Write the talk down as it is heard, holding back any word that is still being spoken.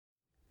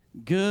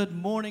Good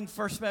morning,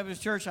 First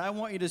Baptist Church. I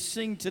want you to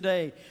sing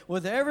today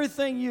with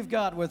everything you've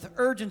got, with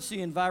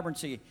urgency and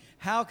vibrancy.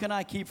 How can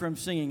I keep from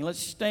singing? Let's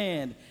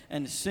stand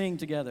and sing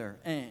together.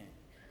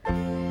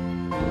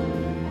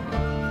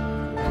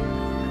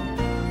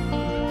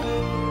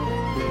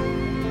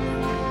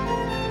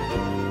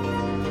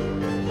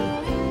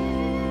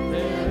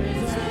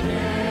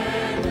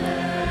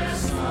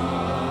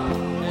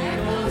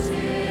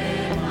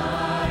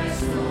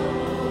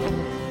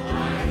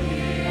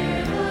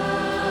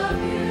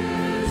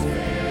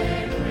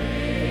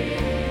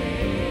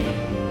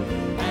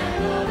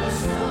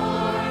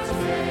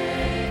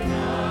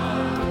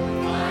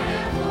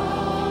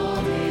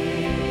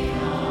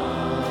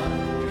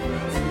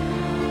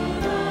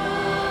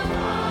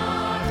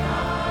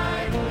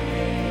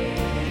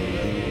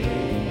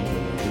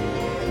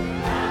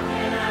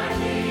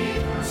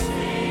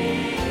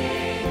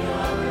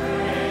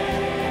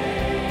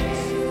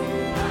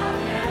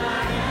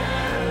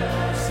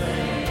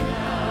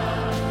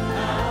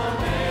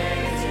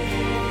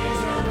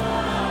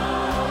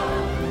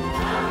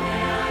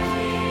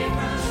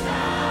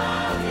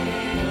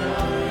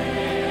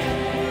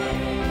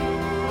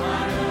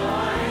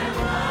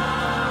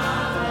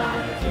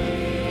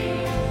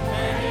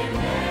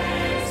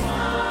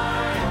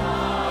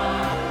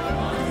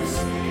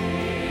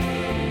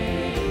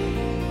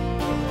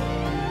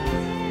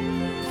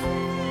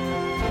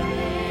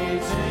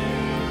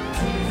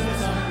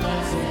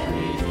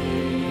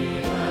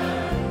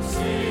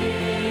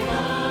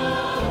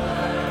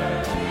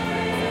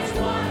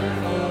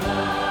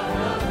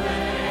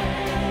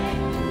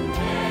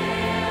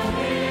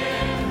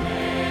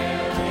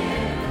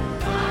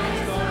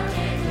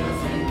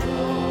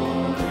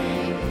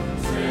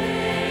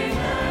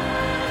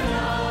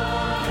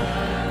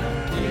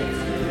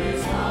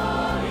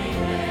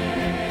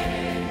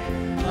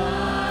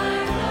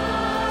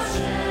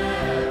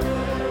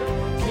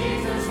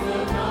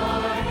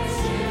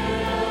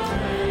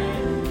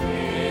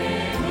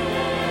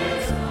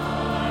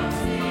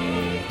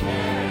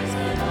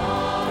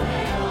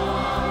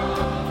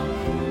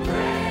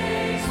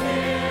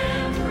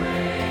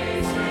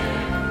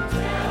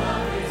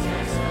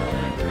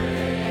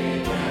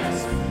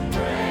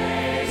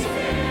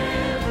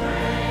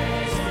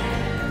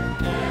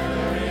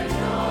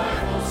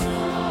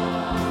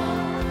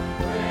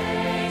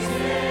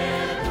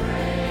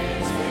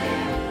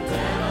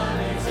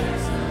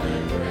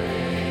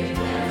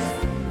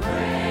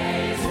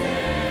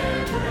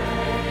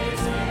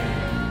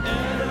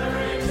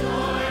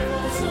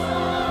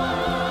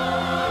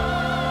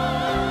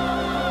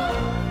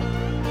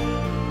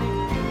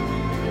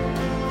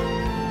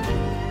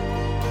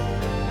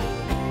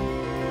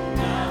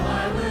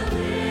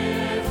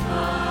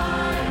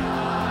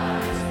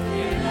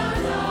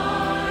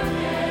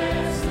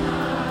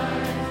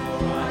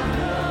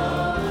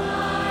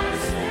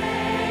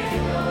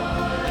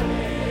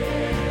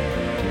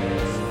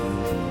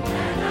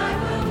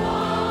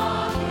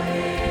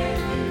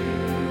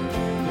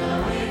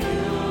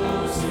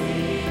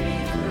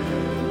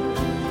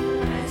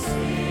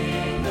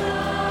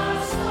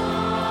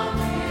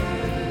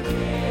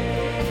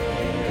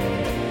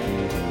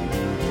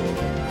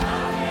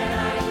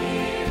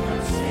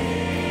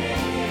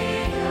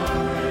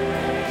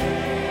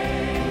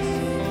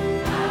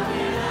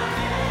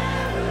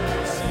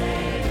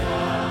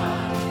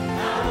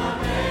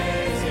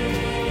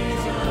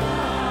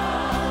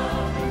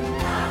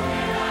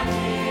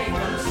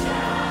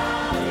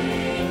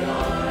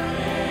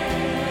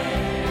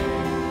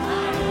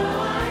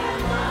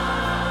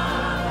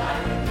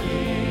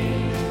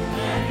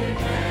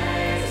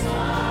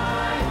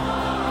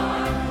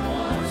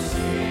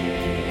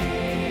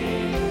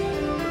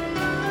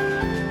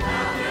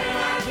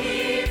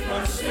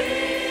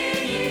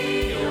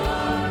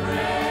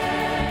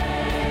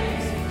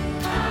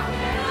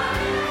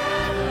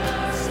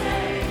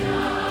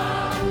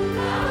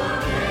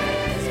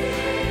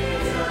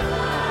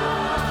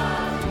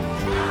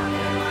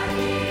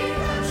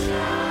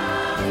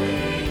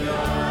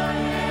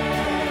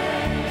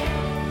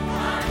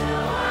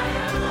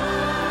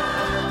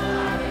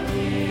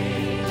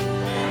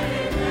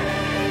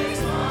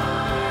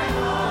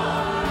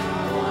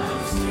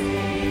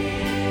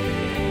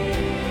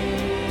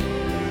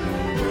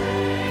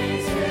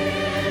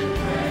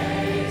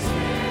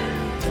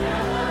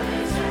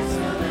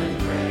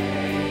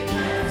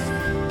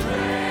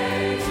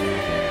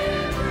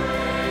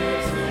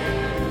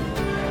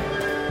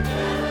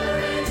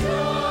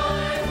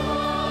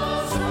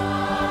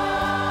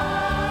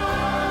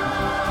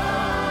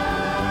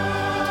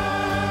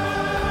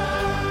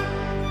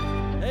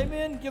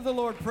 Give the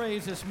Lord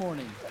praise this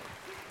morning.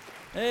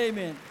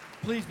 Amen.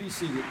 Please be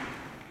seated.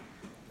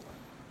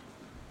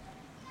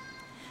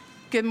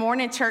 Good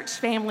morning, church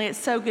family. It's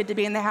so good to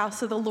be in the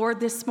house of the Lord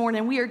this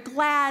morning. We are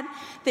glad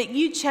that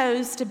you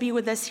chose to be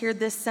with us here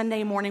this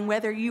Sunday morning.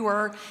 Whether you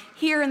are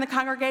here in the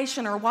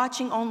congregation or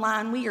watching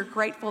online, we are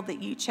grateful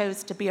that you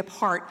chose to be a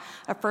part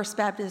of First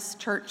Baptist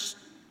Church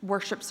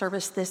worship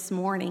service this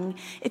morning.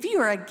 If you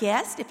are a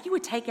guest, if you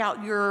would take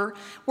out your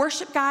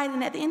worship guide,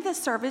 and at the end of the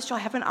service, you'll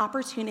have an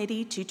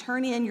opportunity to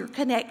turn in your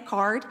Connect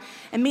card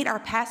and meet our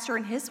pastor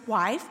and his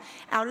wife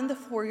out in the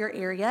foyer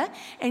area,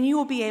 and you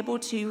will be able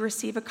to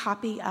receive a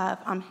copy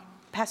of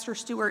Pastor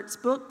Stewart's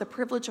book, The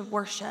Privilege of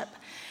Worship.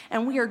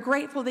 And we are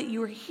grateful that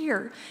you are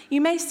here. You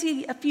may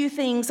see a few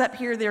things up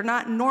here that are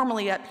not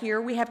normally up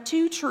here. We have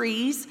 2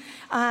 trees,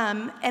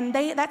 and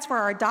that's for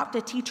our Adopt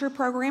a Teacher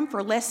program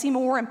for Leslie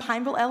Moore and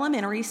Pineville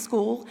Elementary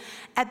School.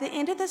 At the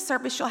end of the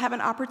service, you'll have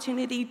an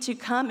opportunity to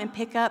come and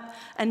pick up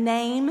a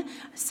name,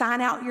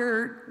 sign out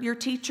your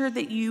teacher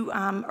that you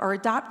are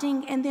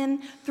adopting, and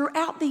then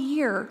throughout the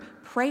year,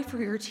 pray for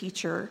your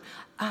teacher.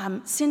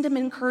 Send them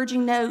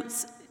encouraging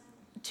notes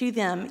to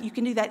them. You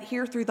can do that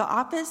here through the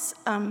office,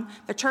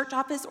 the church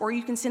office, or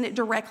you can send it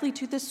directly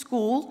to the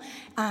school,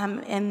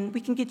 and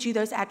we can get you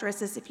those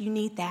addresses if you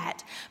need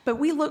that. But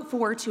we look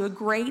forward to a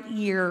great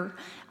year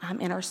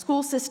in our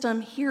school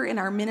system, here in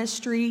our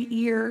ministry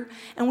year,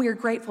 and we are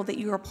grateful that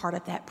you are part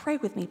of that. Pray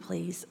with me,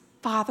 please.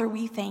 Father,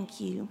 we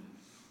thank you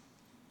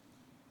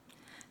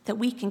that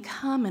we can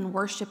come and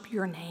worship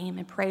your name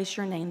and praise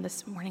your name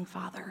this morning,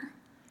 Father.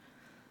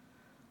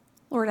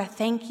 Lord, I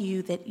thank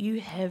you that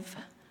you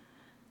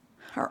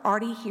are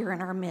already here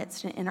in our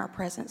midst and in our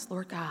presence,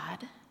 Lord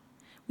God.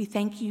 We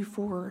thank you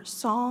for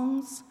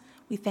songs.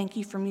 We thank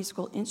you for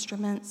musical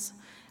instruments.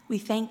 We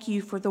thank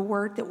you for the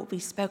word that will be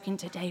spoken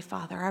today,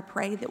 Father. I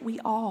pray that we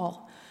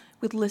all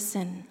would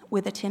listen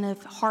with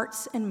attentive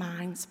hearts and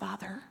minds,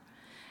 Father,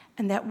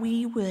 and that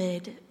we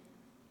would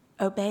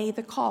obey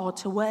the call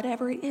to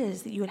whatever it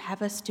is that you would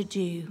have us to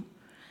do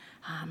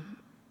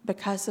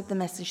because of the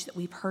message that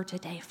we've heard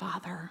today,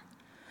 Father.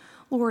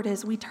 Lord,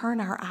 as we turn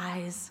our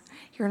eyes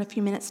here in a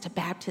few minutes to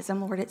baptism,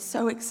 Lord, it's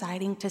so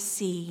exciting to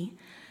see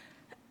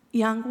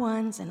young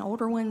ones and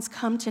older ones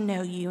come to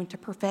know you and to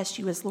profess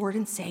you as Lord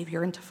and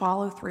Savior and to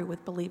follow through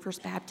with believers'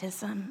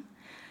 baptism.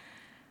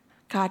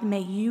 God, may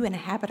you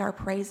inhabit our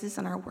praises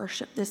and our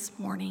worship this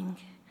morning.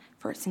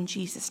 For it's in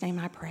Jesus' name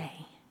I pray.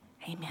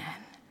 Amen.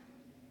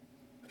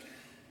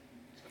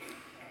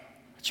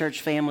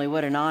 Church family,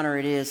 what an honor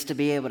it is to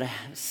be able to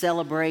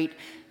celebrate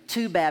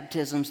 2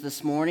 baptisms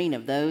this morning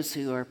of those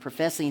who are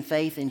professing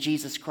faith in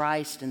Jesus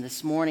Christ. And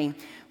this morning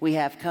we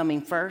have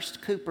coming first,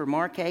 Cooper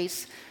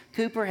Marquez.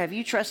 Cooper, have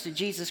you trusted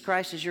Jesus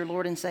Christ as your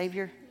Lord and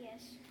Savior?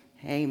 Yes.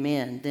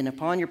 Amen. Then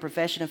upon your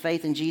profession of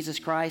faith in Jesus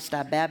Christ,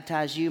 I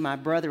baptize you, my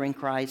brother in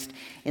Christ,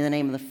 in the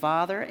name of the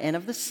Father and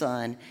of the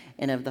Son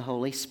and of the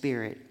Holy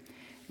Spirit.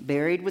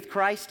 Buried with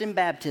Christ in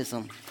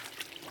baptism,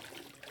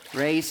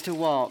 raised to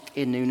walk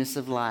in newness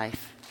of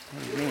life.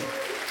 Amen.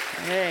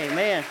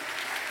 Amen.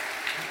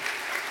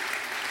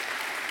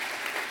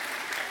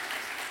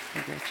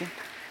 Gretchen.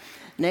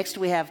 Next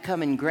we have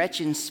coming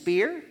Gretchen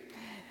Spear.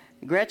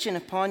 Gretchen,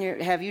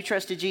 have you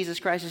trusted Jesus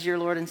Christ as your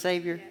Lord and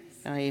Savior?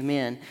 Yes.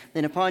 Amen.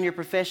 Then upon your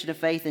profession of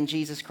faith in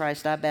Jesus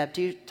Christ, I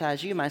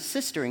baptize you, my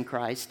sister in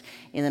Christ,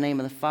 in the name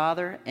of the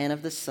Father and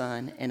of the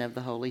Son and of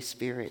the Holy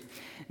Spirit.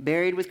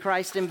 Buried with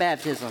Christ in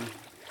baptism,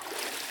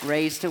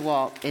 raised to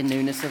walk in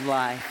newness of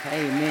life.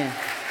 Amen.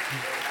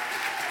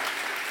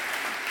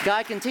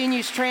 God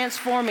continues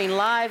transforming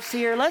lives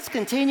here. Let's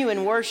continue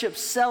in worship,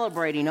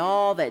 celebrating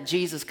all that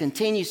Jesus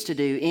continues to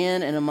do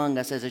in and among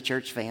us as a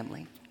church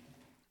family.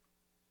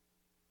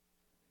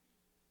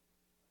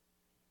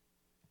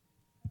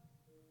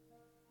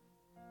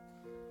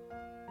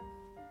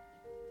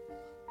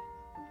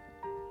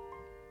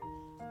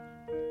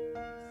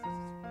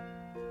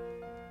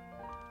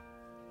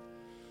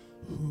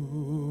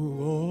 Who,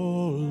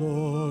 O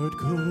Lord,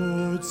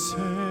 could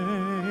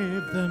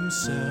save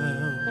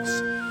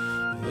themselves?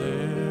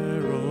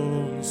 Their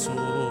own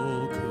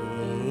soul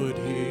could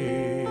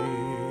heal.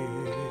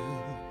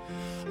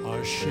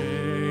 Our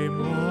shame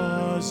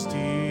was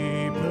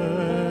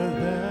deeper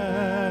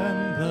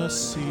than the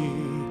sea.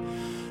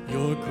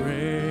 Your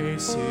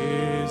grace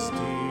is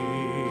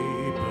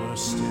deeper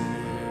still.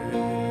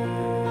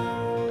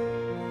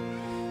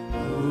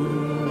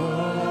 Who, O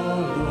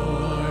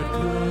Lord,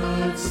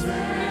 could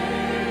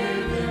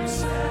save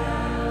themselves?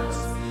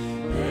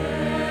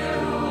 Their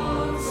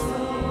own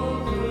soul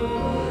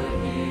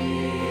could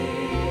heal.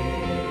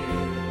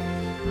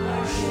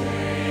 Our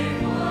shame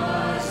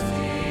was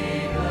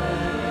deeper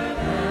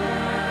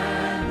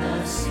than the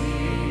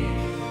sea.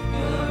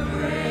 Your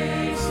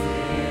grace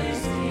is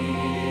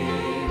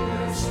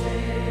deeper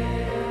still.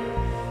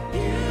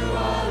 You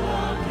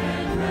alone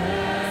can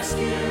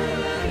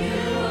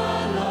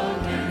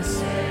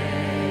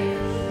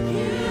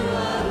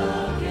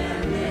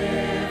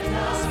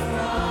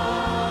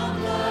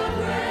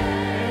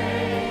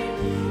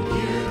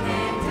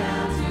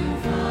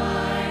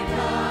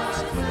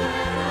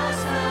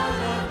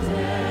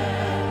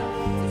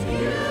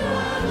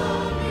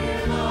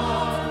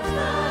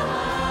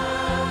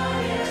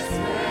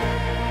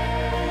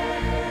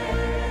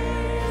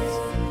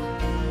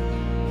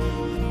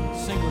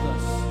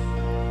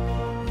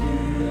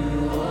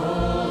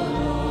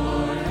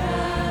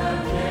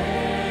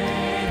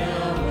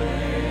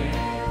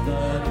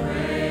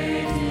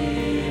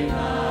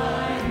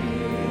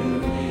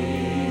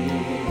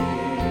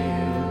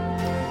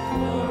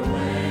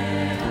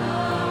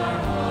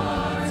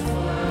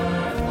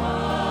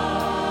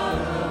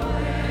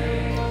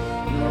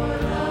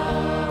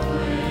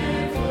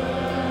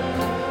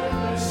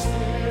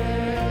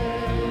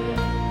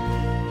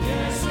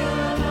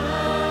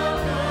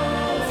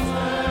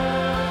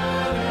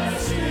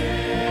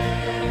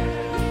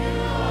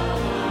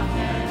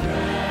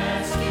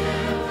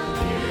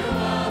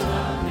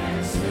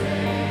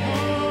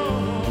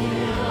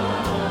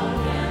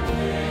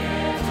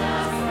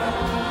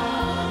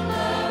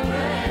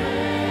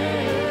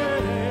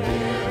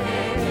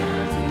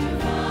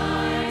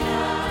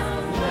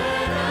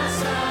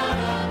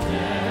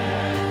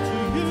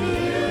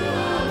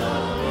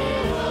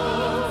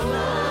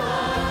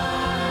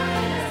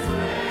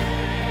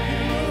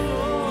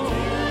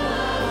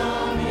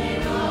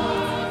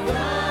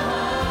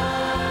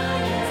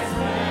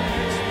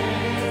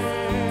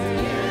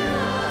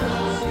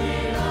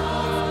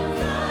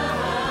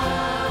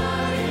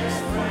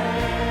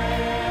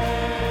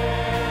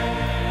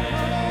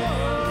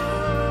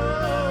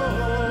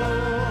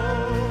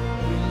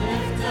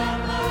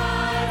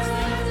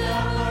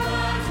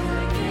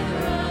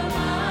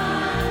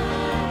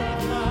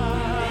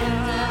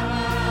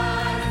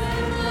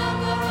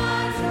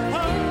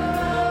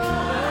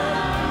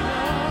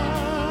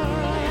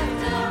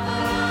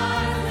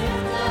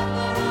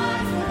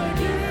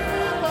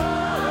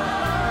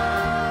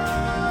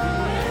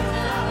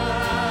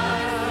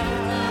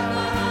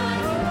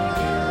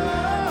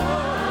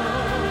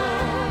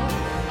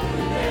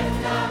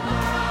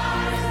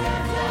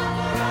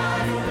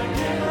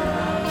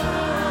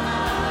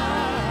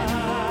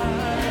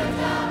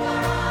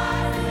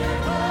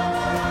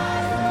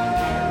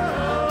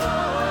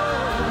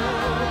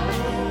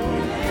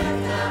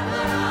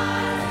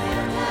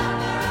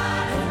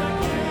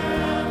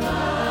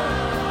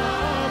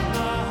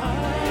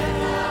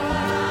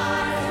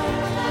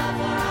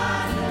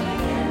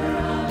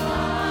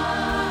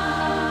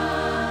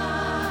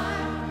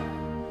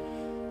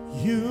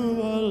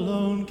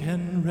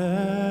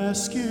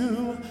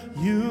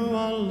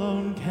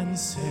can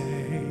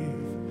save.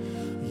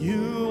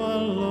 You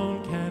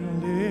alone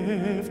can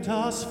lift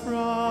us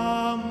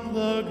from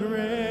the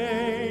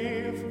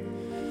grave.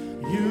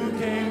 You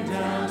came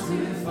down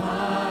to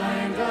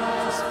find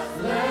us,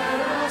 let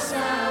us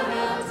out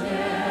of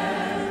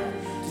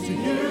death. To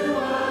you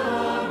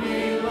alone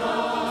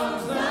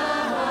belongs the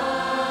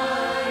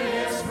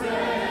highest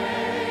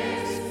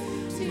praise.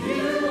 To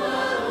you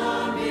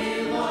alone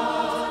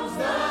belongs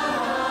the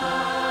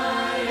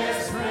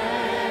highest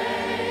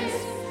praise.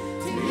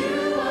 To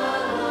you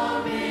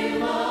alone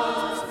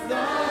belongs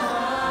the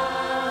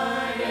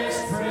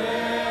highest praise.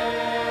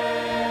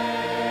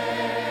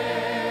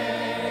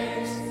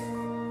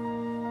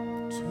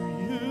 To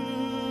you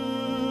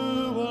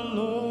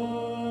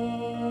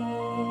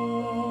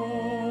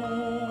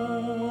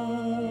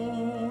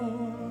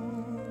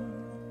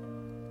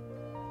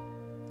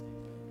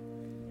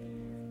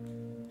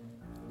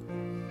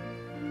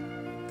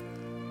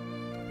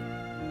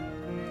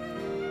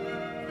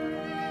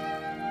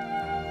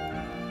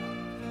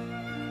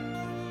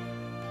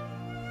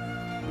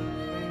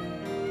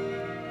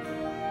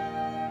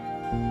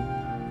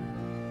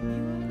You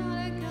are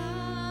not a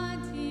God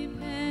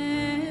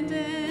dependent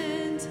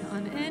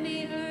on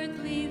any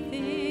earthly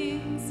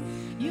things.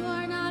 You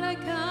are not a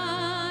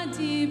God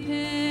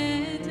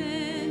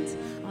dependent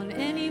on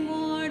any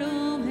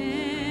mortal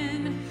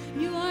man.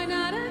 You are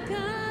not a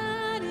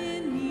God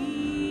in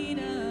need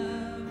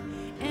of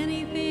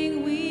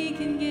anything we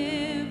can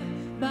give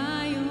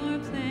by your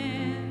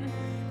plan.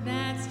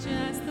 That's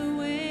just the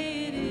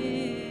way it is.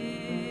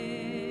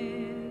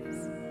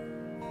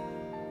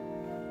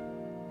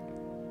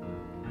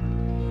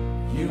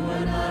 You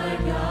are not a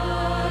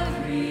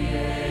God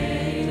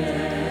created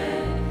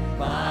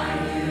by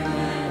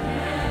human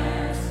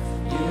hands.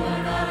 You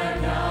are not a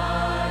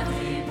God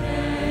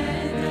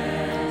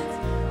dependent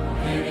on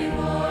any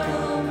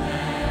mortal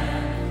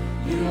man.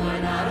 You are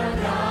not a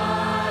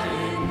God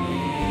in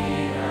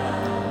need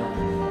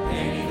of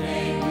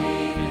anything we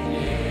can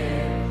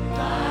give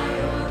by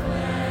your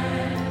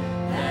plan.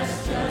 That's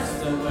just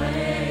the way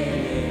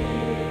it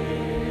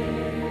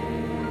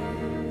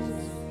is.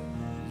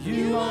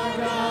 You are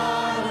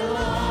God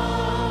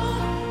alone.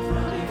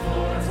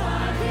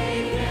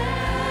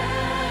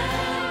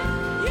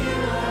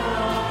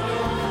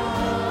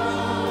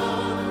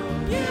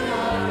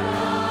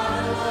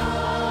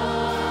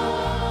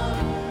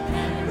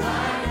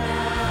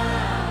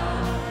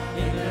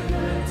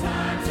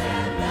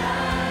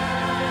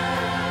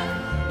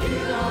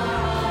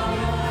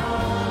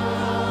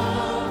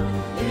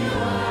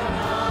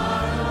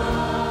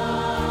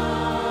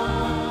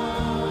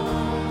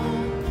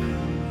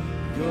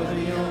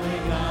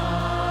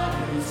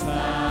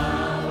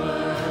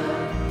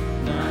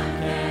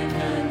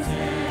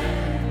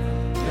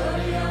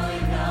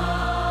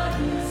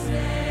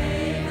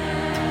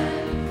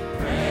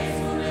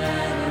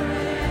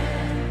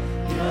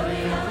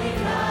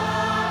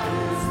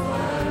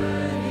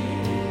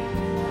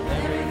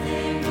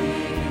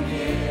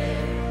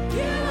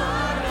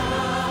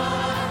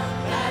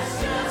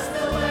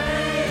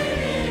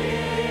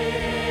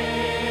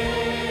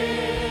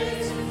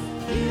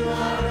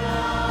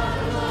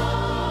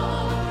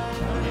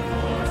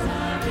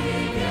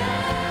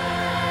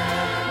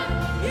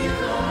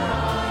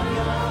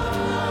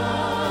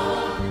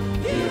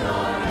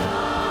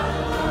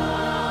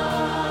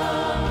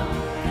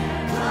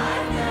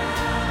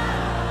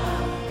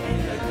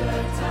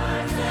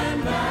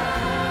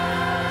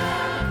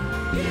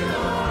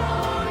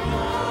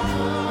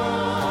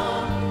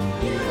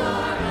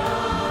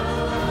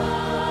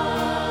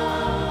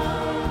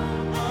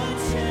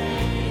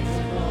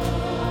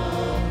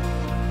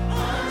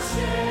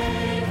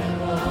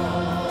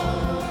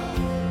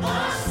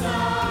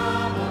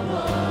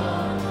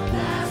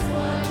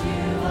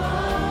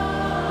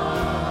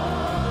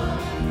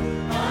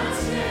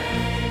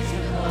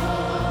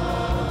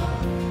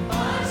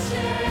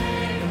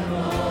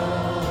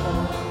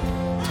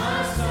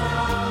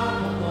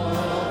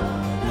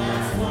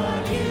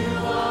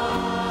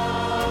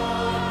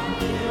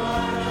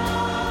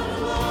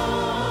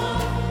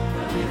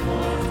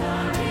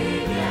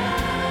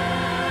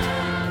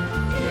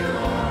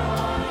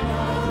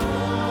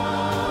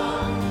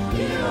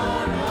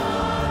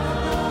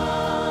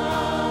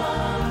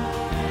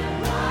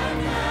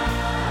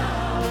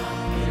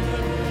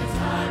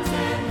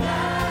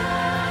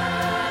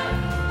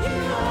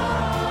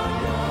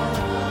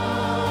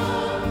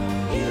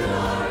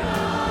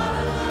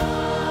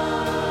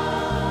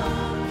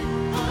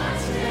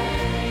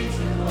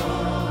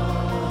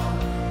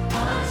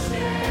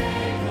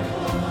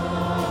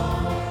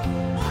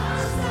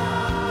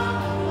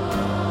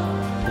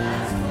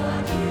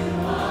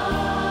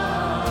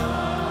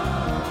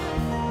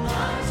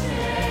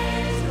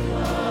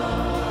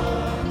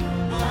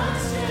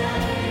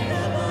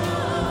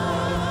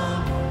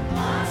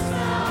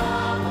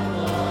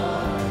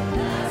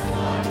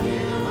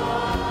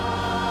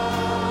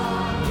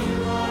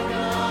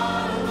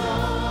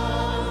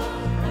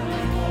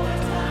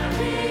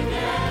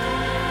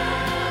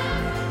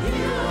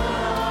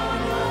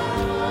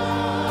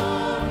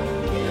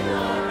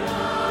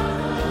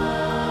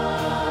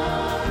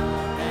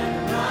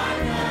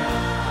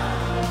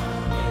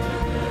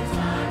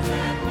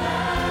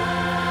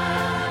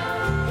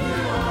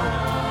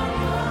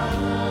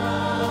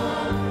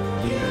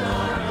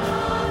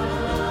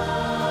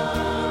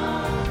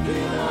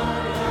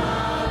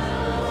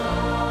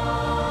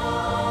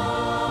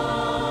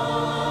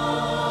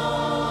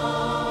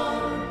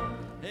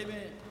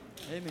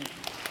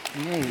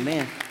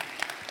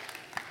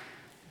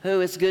 Oh,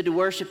 it's good to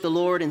worship the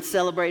Lord and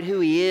celebrate who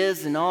He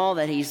is and all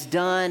that He's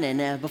done.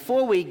 And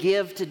before we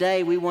give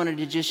today, we wanted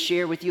to just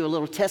share with you a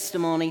little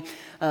testimony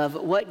of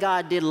what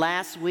God did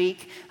last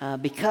week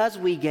because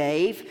we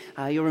gave.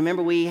 You'll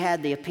remember we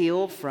had the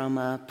appeal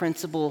from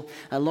Principal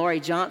Laurie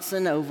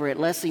Johnson over at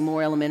Leslie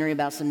Moore Elementary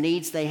about some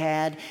needs they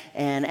had.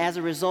 And as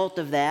a result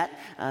of that,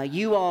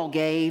 you all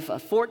gave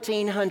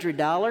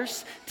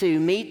 $1,400 to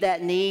meet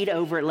that need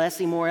over at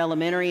Leslie Moore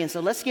Elementary. And so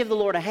let's give the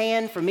Lord a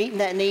hand for meeting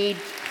that need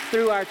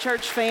through our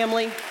church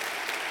family.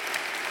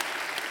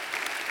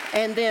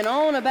 And then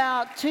on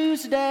about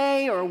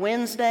Tuesday or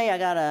Wednesday, I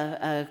got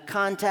a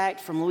contact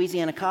from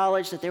Louisiana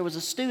College that there was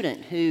a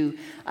student who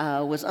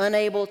was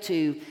unable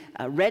to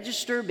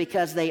register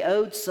because they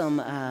owed some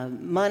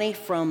money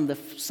from the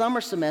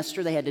summer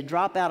semester. They had to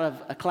drop out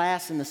of a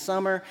class in the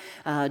summer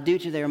due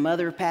to their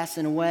mother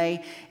passing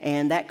away,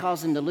 and that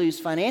caused them to lose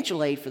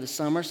financial aid for the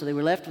summer, so they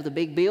were left with a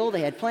big bill.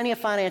 They had plenty of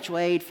financial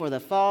aid for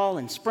the fall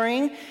and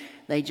spring.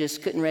 They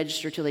just couldn't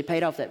register till they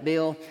paid off that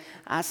bill.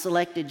 I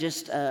selected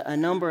just a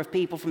number of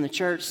people from the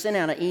church, sent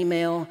out an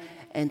email,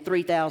 and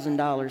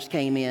 $3,000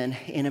 came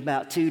in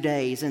about 2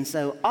 days. And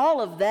so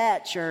all of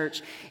that,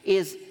 church,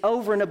 is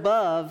over and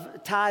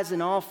above tithes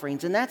and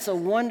offerings. And that's a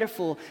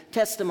wonderful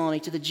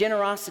testimony to the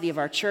generosity of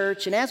our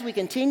church. And as we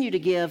continue to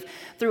give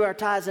through our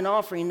tithes and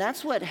offering,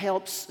 that's what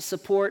helps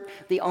support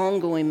the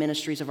ongoing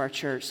ministries of our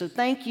church. So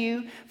thank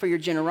you for your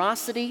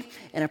generosity,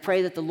 and I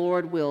pray that the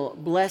Lord will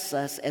bless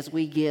us as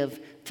we give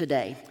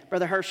today.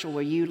 Brother Herschel,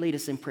 will you lead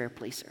us in prayer,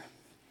 please, sir?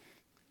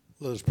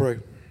 Let us pray.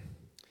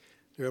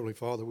 Dear Heavenly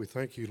Father, we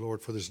thank you,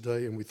 Lord, for this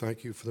day, and we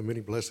thank you for the many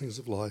blessings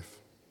of life.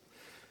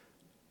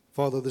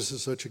 Father, this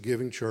is such a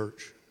giving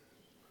church,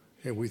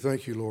 and we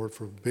thank you, Lord,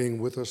 for being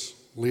with us,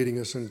 leading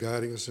us, and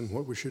guiding us in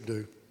what we should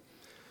do.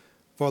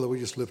 Father, we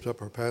just lift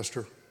up our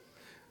pastor.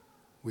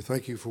 We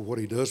thank you for what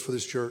he does for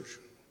this church.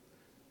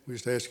 We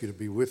just ask you to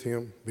be with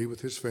him, be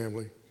with his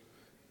family.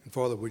 And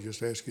Father, we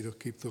just ask you to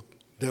keep the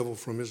devil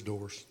from his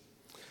doors.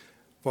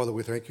 Father,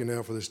 we thank you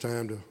now for this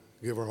time to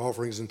give our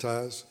offerings and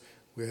tithes.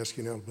 We ask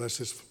you now to bless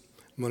this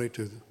money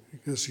to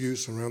this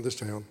use around this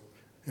town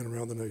and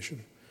around the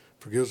nation.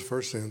 Forgive us for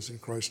our sins. In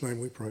Christ's name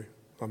we pray.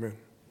 Amen.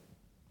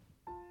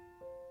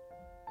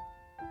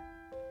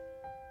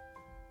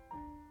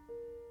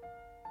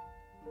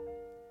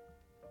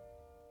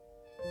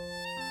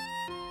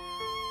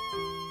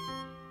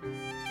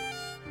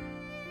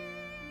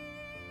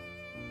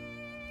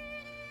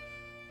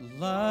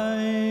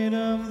 Light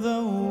of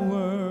the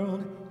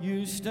world,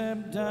 you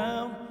step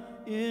down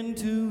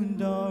into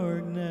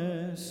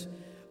darkness.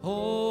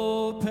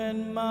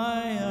 Open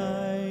my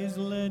eyes,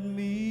 let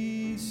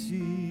me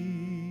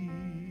see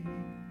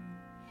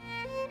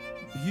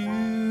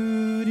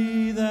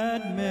beauty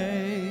that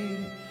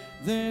made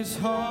this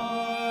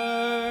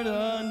heart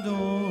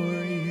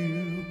adore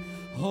you.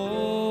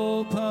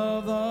 Hope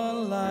of a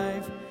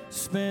life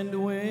spent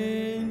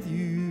with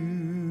you.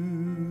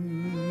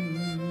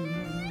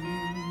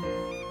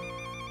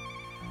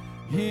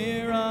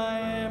 Here I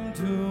am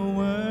to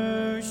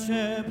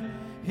worship,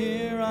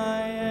 here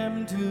I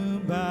am to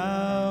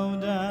bow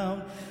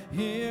down,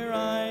 here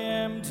I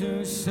am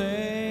to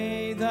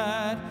say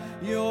that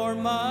you're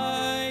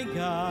my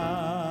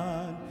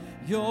God.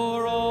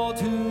 You're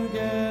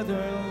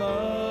altogether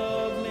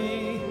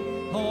lovely,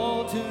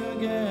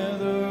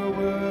 altogether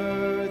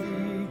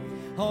worthy,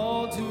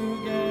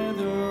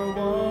 altogether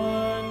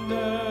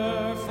wonderful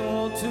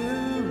to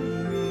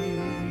me.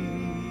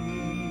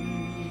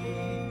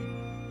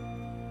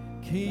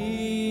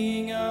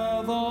 King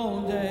of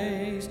all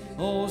days,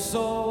 oh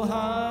so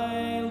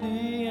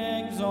highly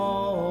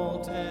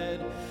exalted,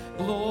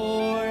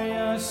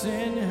 glorious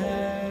in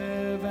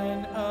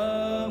heaven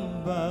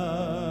above.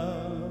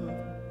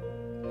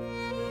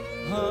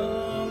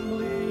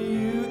 Humbly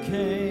you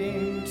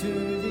came to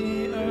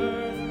the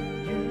earth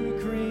you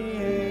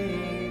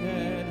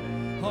created,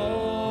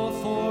 all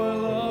for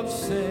love's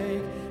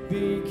sake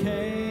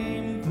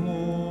became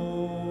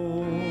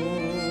poor.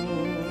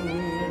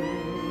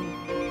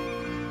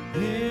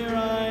 Here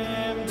I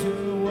am to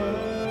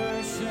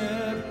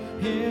worship,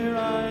 here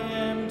I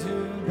am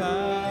to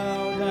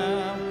bow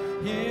down,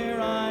 here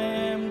I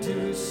am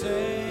to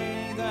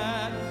say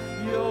that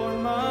you're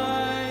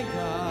my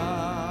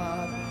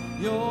God.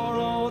 You're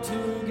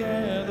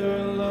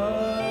altogether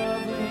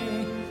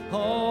lovely,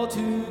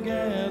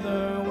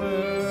 altogether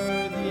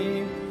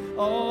worthy,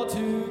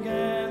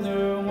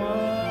 altogether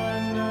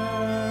wonderful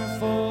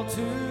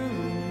to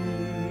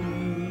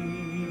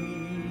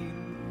me.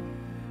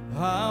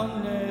 I'll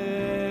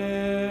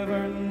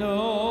never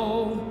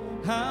know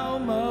how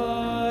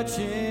much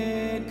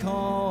it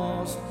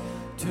cost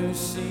to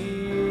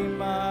see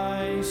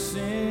my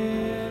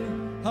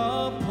sin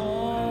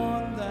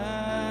upon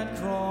that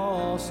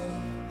cross.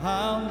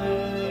 I'll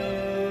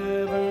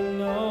never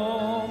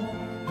know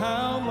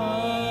how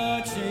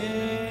much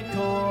it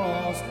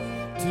cost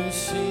to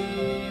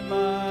see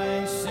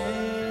my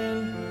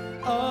sin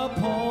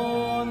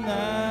upon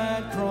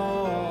that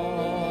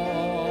cross.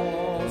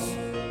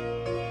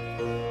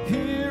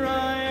 Here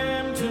I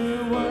am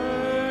to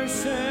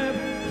worship,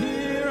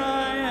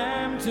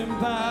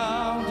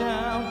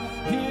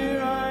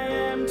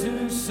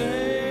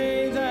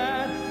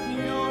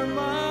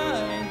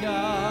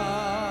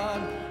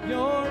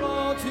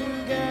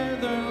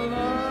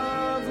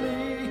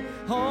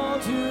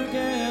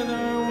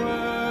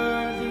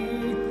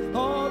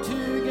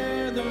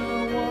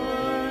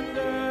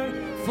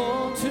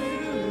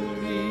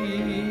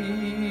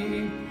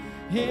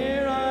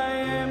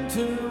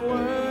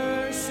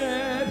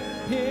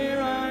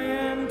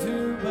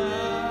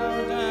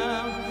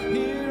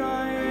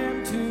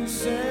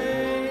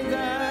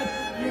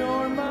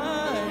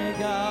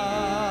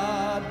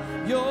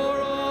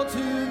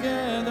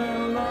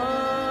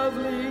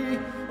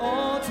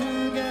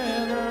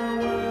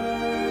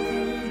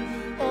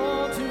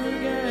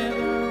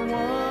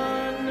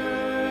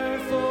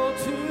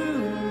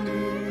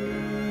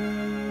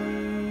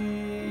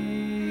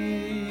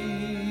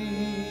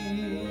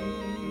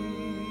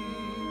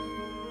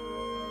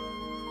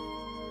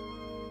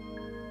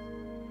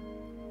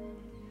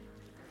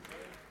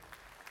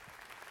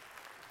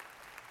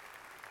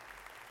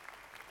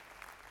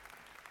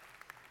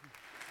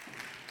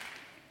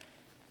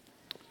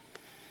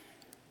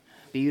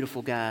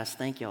 Beautiful, guys.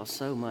 Thank y'all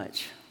so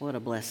much. What a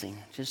blessing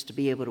just to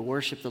be able to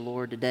worship the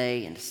Lord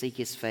today and to seek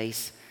His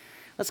face.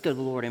 Let's go to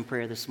the Lord in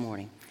prayer this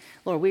morning.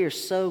 Lord, we are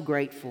so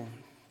grateful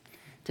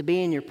to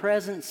be in your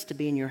presence, to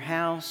be in your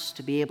house,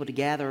 to be able to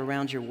gather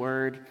around your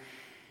word.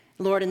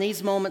 Lord, in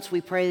these moments,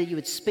 we pray that you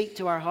would speak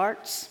to our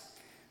hearts,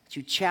 that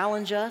you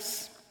challenge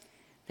us,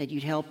 that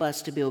you'd help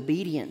us to be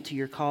obedient to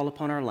your call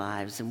upon our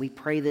lives. And we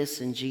pray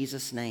this in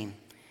Jesus' name.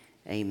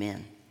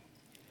 Amen.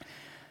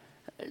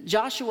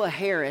 Joshua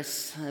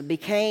Harris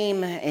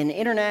became an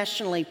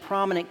internationally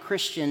prominent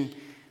Christian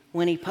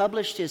when he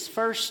published his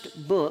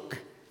first book,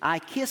 I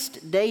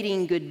Kissed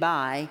Dating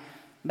Goodbye,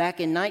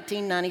 back in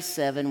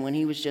 1997 when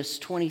he was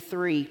just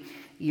 23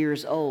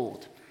 years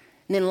old.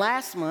 And then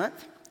last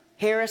month,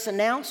 Harris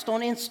announced on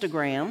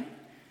Instagram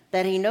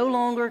that he no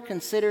longer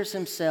considers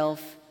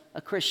himself a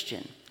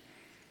Christian.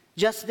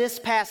 Just this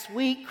past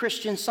week,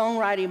 Christian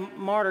songwriter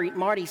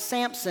Marty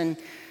Sampson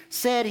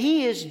said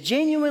he is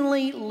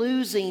genuinely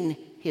losing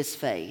his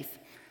faith.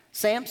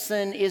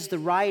 Sampson is the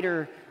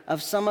writer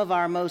of some of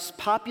our most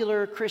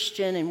popular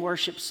Christian and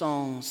worship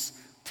songs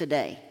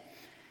today.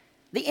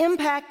 The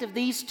impact of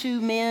these two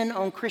men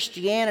on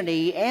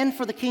Christianity and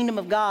for the kingdom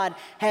of God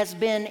has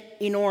been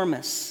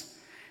enormous.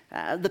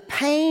 The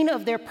pain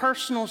of their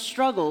personal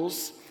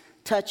struggles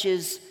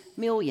touches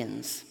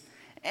millions.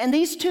 And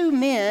these two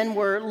men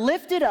were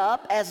lifted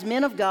up as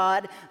men of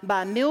God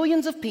by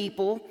millions of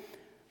people,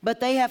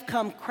 but they have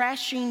come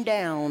crashing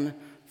down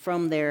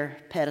from their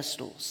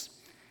pedestals.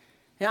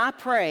 Now, I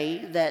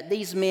pray that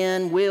these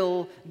men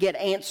will get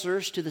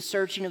answers to the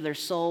searching of their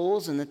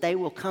souls and that they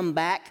will come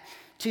back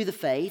to the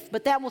faith,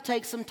 but that will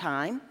take some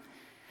time.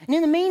 And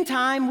in the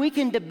meantime, we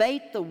can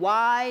debate the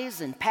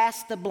whys and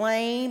pass the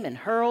blame and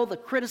hurl the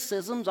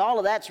criticisms. All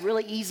of that's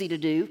really easy to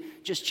do.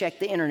 Just check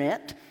the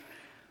internet.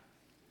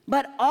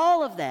 But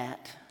all of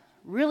that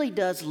really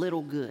does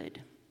little good.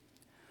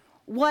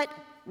 What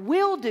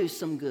will do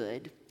some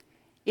good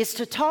is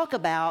to talk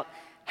about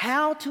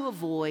how to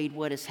avoid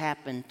what has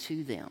happened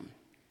to them.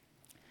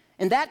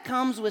 And that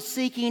comes with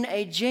seeking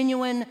a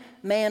genuine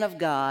man of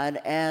God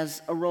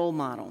as a role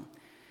model.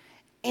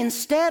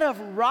 Instead of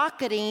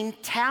rocketing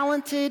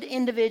talented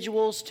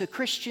individuals to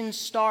Christian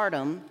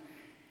stardom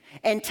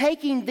and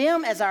taking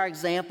them as our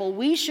example,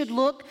 we should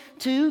look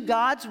to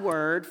God's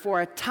Word for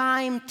a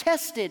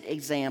time-tested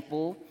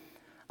example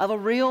of a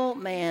real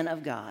man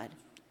of God.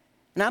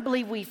 And I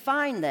believe we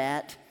find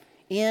that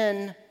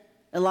in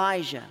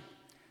Elijah.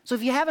 So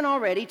if you haven't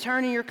already,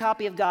 turn in your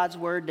copy of God's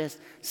Word to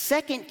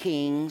 2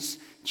 Kings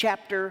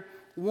chapter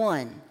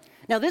 1.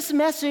 Now, this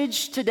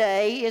message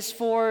today is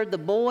for the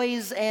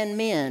boys and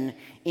men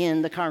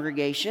in the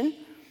congregation.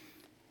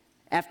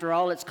 After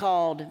all, it's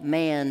called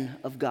Man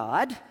of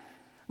God.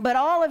 But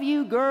all of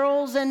you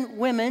girls and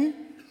women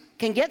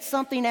can get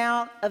something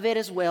out of it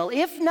as well.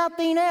 If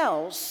nothing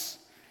else,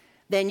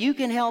 then you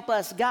can help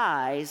us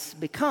guys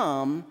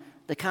become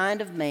the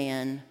kind of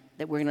man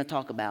that we're going to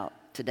talk about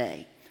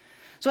today.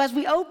 So as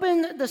we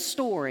open the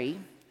story,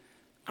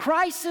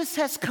 crisis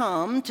has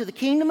come to the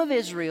kingdom of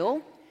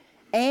Israel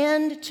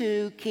and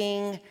to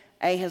King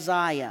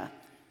Ahaziah.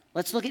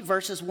 Let's look at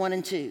verses 1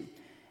 and 2.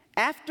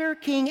 After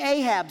King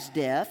Ahab's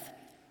death,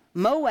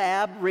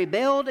 Moab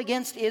rebelled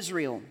against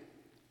Israel.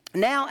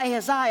 Now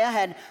Ahaziah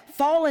had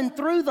fallen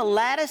through the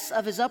lattice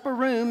of his upper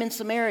room in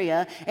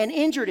Samaria and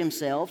injured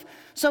himself.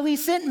 So he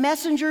sent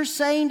messengers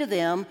saying to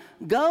them,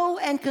 "Go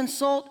and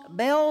consult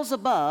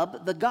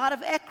Beelzebub, the god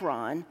of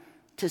Ekron,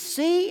 to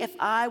see if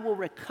I will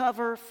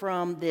recover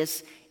from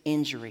this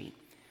injury."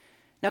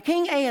 Now,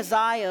 King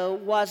Ahaziah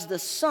was the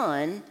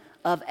son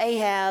of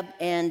Ahab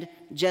and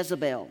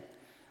Jezebel.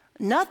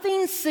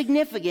 Nothing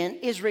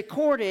significant is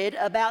recorded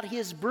about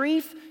his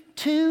brief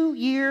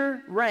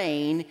 2-year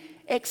reign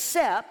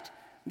except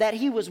that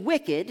he was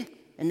wicked,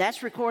 and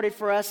that's recorded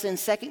for us in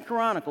 2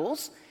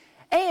 Chronicles,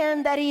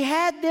 and that he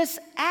had this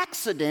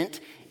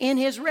accident in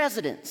his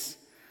residence.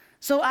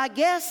 So I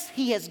guess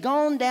he has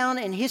gone down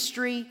in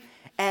history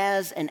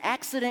as an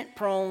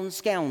accident-prone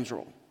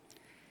scoundrel.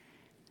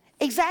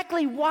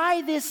 Exactly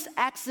why this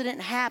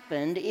accident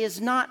happened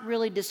is not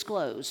really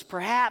disclosed.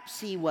 Perhaps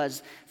he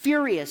was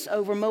furious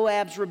over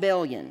Moab's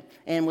rebellion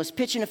and was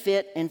pitching a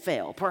fit and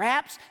fell.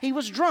 Perhaps he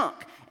was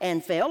drunk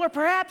and fell, or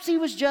perhaps he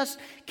was just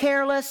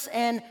careless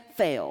and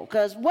fell.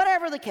 Because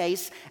whatever the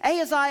case,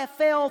 Ahaziah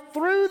fell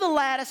through the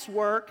lattice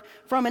work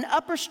from an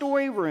upper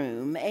story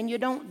room, and you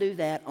don't do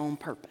that on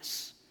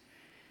purpose.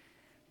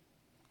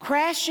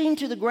 Crashing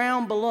to the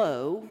ground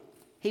below,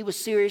 he was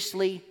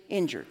seriously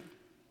injured.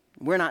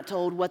 We're not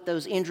told what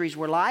those injuries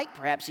were like.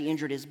 Perhaps he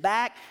injured his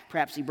back,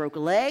 perhaps he broke a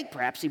leg,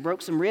 perhaps he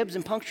broke some ribs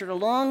and punctured a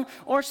lung,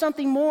 or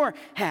something more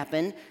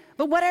happened.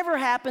 But whatever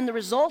happened, the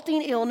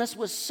resulting illness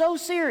was so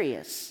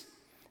serious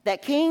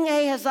that King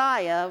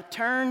Ahaziah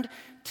turned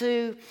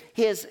to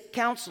his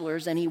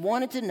counselors and he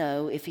wanted to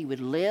know if he would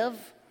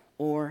live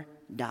or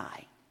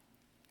die.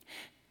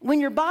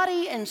 When your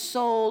body and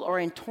soul are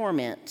in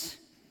torment,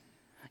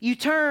 you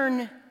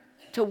turn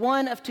to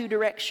one of two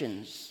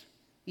directions.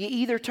 You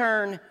either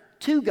turn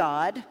to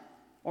God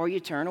or you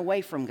turn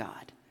away from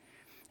God.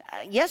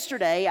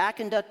 Yesterday, I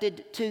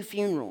conducted 2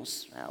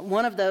 funerals.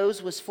 One of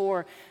those was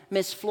for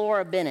Miss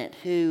Flora Bennett,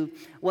 who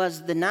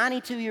was the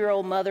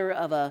 92-year-old mother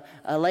of a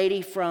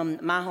lady from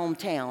my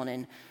hometown.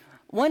 And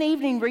one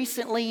evening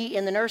recently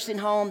in the nursing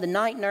home, the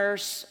night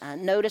nurse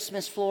noticed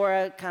Miss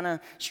Flora kind of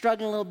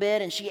struggling a little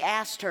bit, and she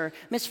asked her,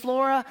 "Miss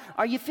Flora,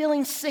 are you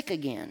feeling sick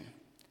again?"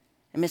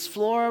 And Miss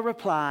Flora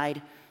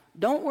replied,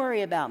 "Don't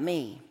worry about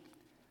me.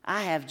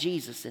 I have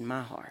Jesus in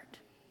my heart."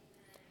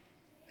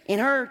 In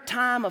her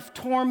time of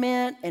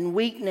torment and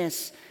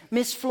weakness,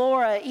 Miss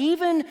Flora,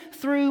 even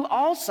through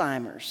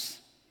Alzheimer's,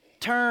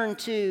 turned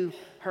to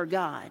her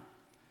God.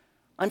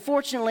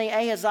 Unfortunately,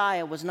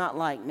 Ahaziah was not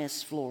like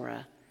Miss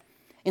Flora.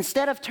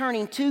 Instead of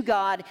turning to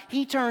God,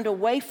 he turned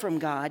away from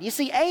God. You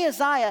see,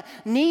 Ahaziah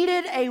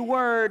needed a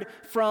word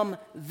from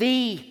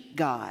the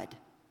God,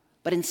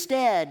 but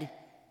instead,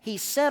 he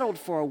settled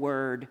for a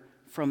word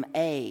from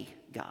a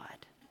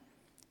God.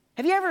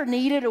 Have you ever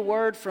needed a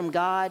word from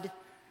God,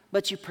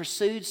 but you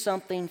pursued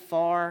something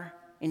far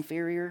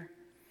inferior?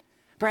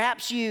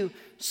 Perhaps you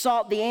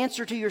sought the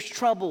answer to your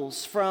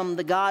troubles from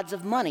the gods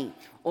of money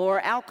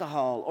or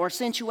alcohol or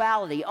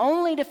sensuality,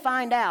 only to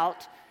find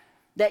out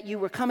that you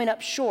were coming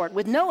up short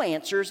with no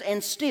answers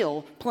and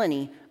still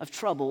plenty of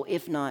trouble,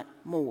 if not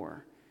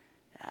more.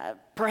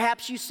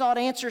 Perhaps you sought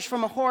answers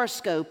from a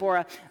horoscope or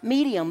a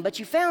medium, but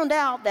you found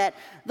out that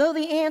though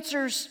the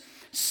answers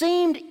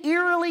seemed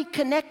eerily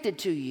connected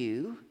to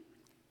you,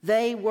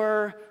 they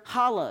were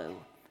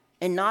hollow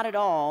and not at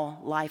all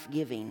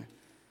life-giving.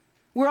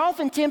 We're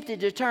often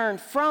tempted to turn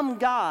from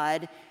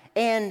God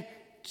and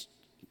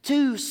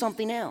to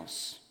something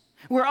else.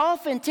 We're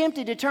often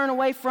tempted to turn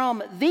away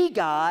from the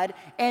God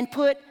and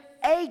put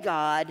a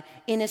God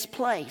in his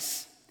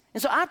place.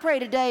 And so I pray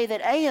today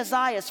that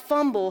Ahaziah's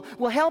fumble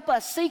will help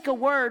us seek a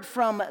word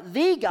from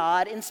the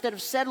God instead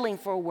of settling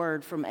for a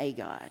word from a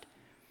God.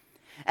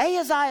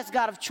 Ahaziah's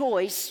God of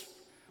choice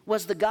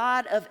was the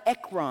god of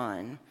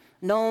Ekron,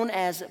 known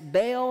as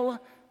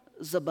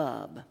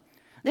Baal-zebub.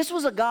 This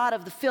was a god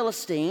of the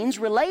Philistines,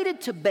 related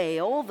to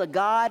Baal, the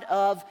god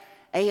of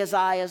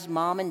Ahaziah's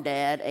mom and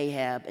dad,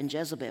 Ahab and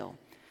Jezebel.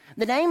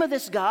 The name of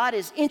this god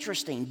is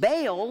interesting.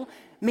 Baal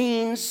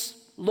means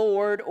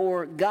Lord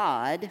or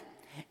God,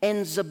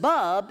 and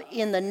Zebub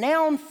in the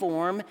noun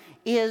form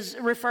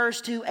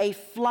refers to a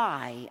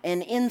fly,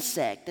 an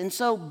insect. And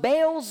so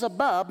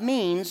Baal-zebub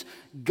means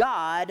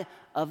God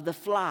of the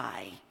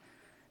fly.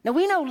 Now,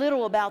 we know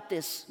little about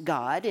this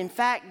God. In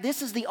fact,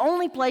 this is the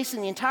only place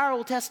in the entire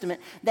Old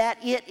Testament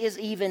that it is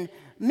even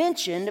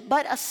mentioned,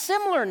 but a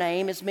similar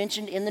name is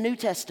mentioned in the New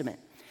Testament.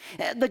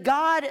 The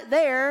God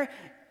there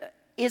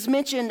is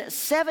mentioned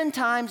 7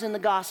 times in the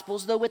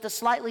Gospels, though with a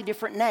slightly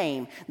different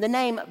name. The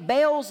name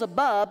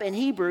Baal-zebub in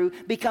Hebrew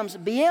becomes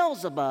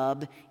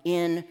Beelzebub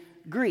in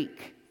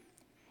Greek.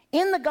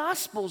 In the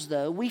Gospels,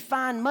 though, we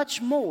find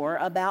much more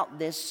about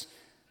this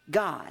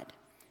God.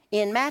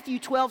 In Matthew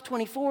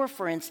 12:24,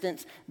 for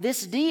instance,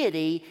 this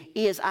deity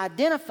is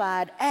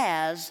identified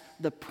as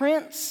the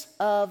Prince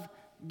of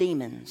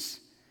Demons.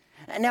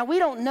 Now, we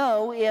don't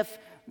know if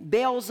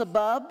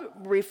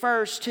Beelzebub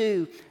refers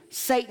to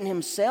Satan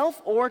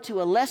himself or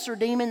to a lesser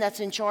demon that's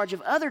in charge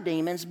of other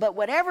demons, but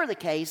whatever the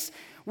case,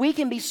 we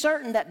can be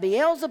certain that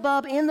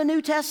Beelzebub in the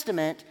New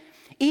Testament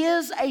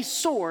is a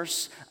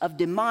source of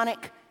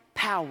demonic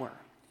power.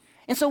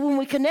 And so when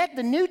we connect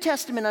the New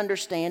Testament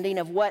understanding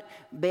of what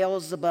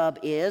Beelzebub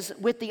is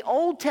with the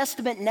Old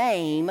Testament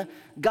name,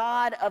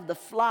 God of the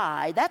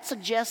fly, that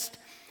suggests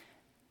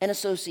an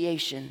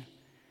association.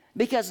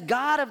 Because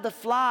God of the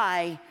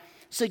fly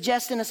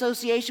suggests an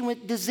association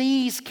with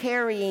disease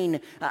carrying,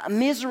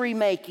 misery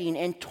making,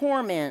 and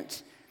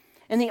torment.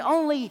 And the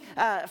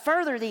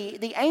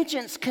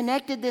ancients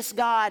connected this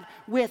God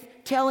with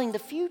telling the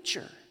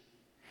future.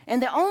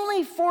 And the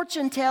only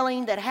fortune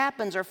telling that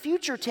happens, or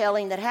future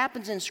telling that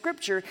happens in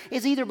Scripture,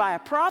 is either by a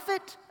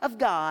prophet of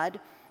God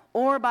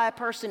or by a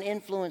person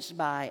influenced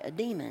by a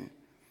demon.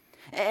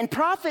 And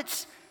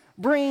prophets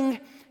bring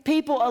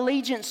people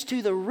allegiance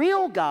to the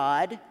real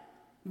God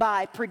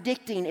by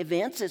predicting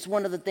events. It's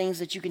one of the things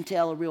that you can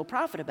tell a real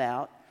prophet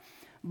about.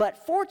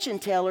 But fortune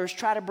tellers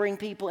try to bring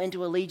people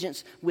into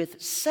allegiance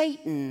with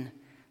Satan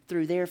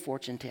through their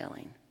fortune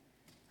telling.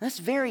 That's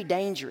very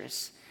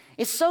dangerous.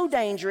 It's so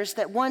dangerous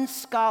that one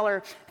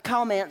scholar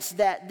comments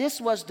that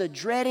this was the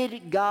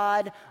dreaded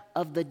god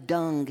of the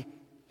dung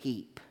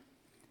heap.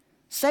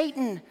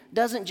 Satan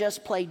doesn't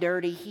just play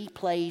dirty, he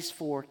plays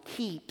for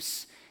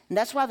keeps. And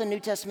that's why the New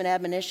Testament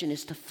admonition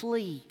is to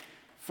flee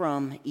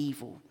from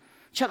evil.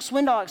 Chuck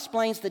Swindoll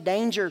explains the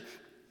danger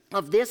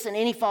of this and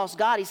any false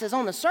god. He says,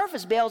 on the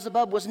surface,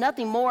 Beelzebub was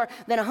nothing more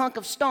than a hunk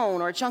of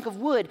stone or a chunk of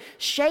wood,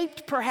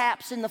 shaped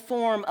perhaps in the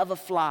form of a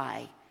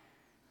fly.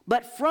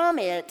 But from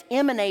it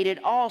emanated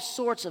all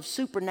sorts of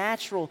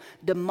supernatural,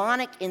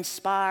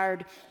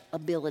 demonic-inspired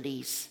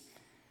abilities.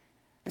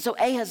 And so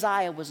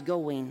Ahaziah was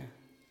going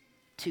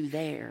to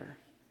there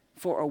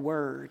for a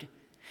word.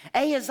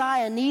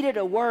 Ahaziah needed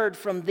a word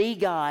from the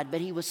God,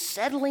 but he was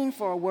settling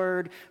for a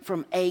word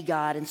from a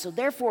God. And so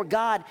therefore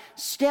God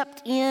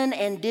stepped in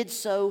and did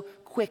so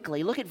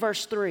quickly. Look at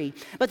verse 3.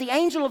 But the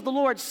angel of the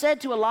Lord said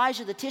to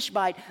Elijah the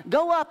Tishbite,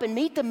 go up and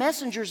meet the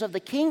messengers of the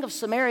king of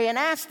Samaria and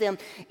ask them,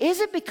 is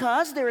it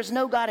because there is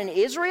no God in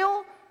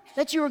Israel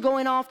that you are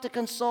going off to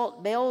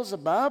consult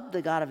Beelzebub,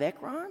 the god of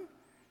Ekron?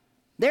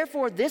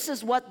 Therefore, this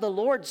is what the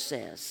Lord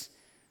says.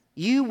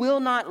 You will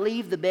not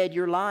leave the bed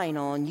you're lying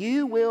on.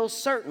 You will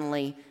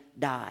certainly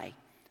die.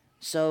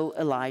 So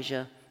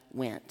Elijah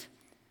went.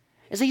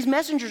 As these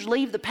messengers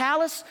leave the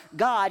palace,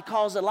 God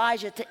calls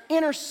Elijah to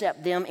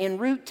intercept them en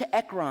route to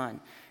Ekron.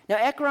 Now,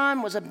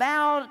 Ekron was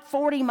about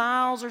 40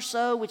 miles or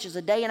so, which is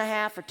a day and a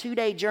half or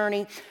 2-day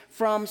journey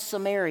from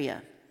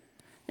Samaria.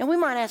 Now, we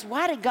might ask,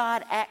 why did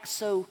God act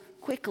so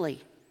quickly?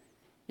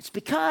 It's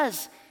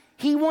because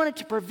he wanted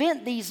to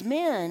prevent these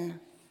men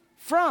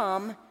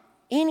from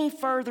any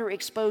further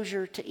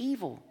exposure to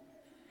evil.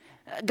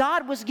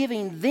 God was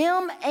giving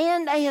them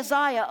and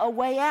Ahaziah a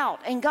way out,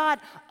 and God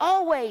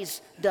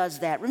always does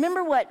that.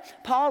 Remember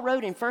what Paul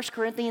wrote in 1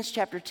 Corinthians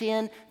chapter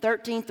 10,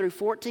 13 through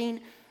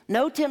 14?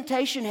 No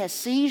temptation has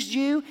seized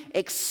you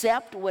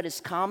except what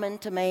is common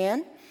to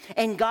man.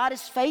 And God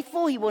is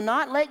faithful. He will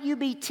not let you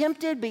be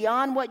tempted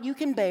beyond what you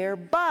can bear,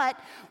 but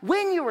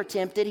when you are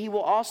tempted, he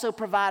will also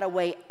provide a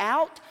way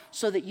out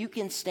so that you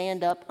can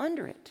stand up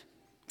under it.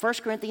 1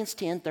 Corinthians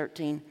 10,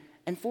 13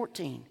 and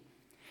 14.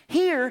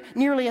 Here,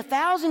 nearly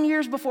 1,000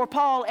 years before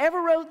Paul ever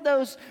wrote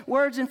those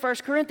words in 1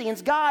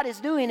 Corinthians, God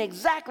is doing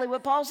exactly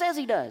what Paul says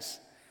he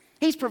does.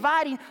 He's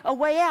providing a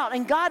way out,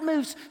 and God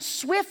moves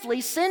swiftly,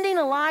 sending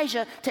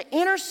Elijah to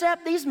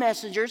intercept these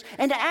messengers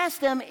and to ask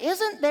them,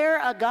 isn't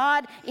there a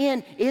God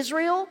in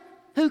Israel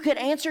who could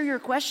answer your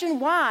question?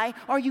 Why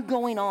are you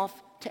going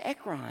off to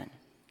Ekron?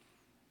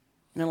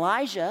 And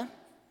Elijah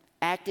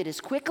acted as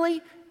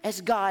quickly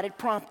as God had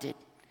prompted.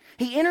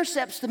 He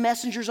intercepts the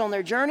messengers on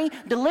their journey,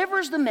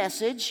 delivers the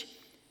message,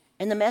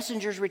 and the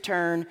messengers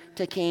return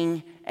to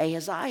King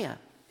Ahaziah.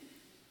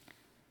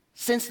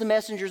 Since the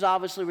messengers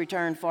obviously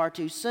returned far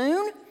too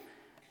soon,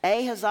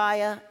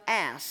 Ahaziah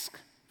asked,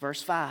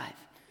 verse 5.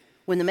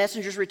 When the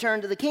messengers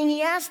returned to the king,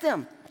 he asked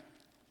them,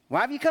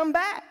 why have you come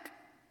back?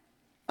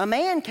 A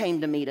man came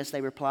to meet us,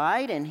 they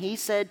replied, and he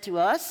said to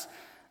us,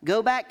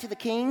 go back to the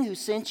king who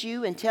sent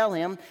you and tell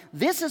him,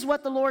 this is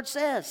what the Lord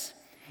says.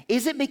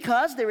 Is it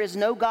because there is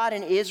no God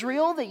in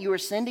Israel that you are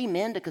sending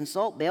men to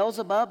consult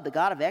Beelzebub, the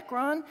god of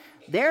Ekron?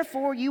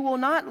 Therefore, you will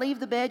not leave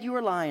the bed you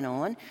are lying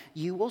on.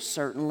 You will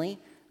certainly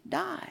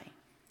die.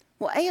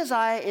 Well,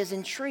 Ahaziah is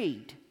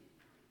intrigued.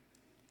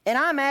 And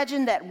I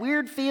imagine that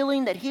weird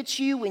feeling that hits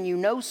you when you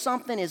know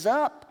something is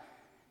up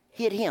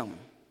hit him.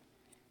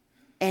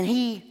 And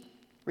he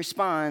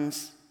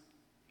responds,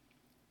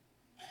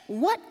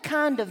 what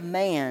kind of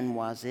man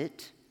was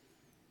it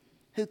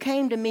who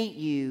came to meet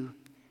you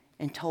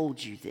and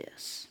told you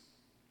this?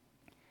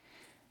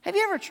 Have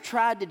you ever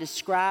tried to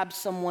describe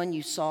someone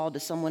you saw to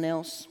someone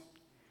else?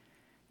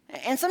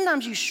 And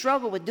sometimes you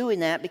struggle with doing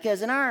that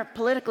because in our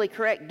politically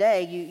correct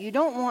day, you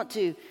don't want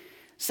to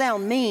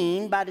sound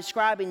mean by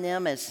describing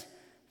them as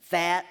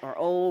fat or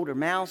old or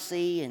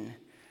mousy, and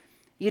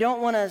you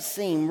don't want to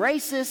seem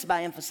racist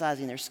by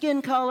emphasizing their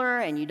skin color,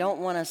 and you don't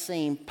want to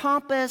seem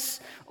pompous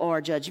or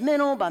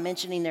judgmental by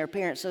mentioning their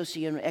parent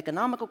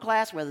socioeconomical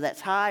class, whether that's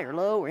high or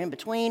low or in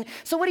between.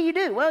 So what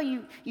do? Well,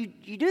 you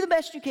do the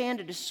best you can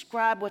to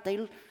describe what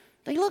they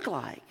look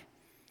like.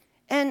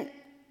 And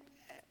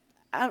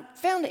I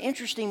found an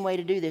interesting way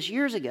to do this.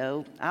 Years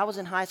ago, I was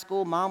in high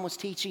school. Mom was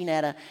teaching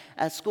at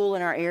a school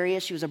in our area.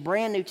 She was a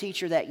brand new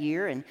teacher that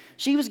year, and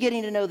she was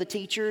getting to know the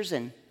teachers,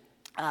 and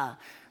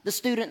the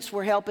students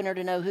were helping her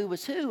to know who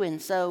was who.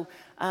 And so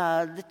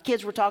the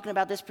kids were talking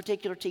about this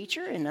particular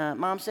teacher, and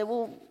Mom said,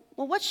 well,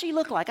 what's she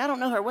look like? I don't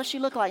know her. What's she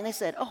look like? And they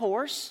said, a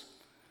horse.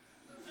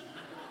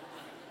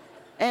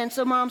 And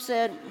so Mom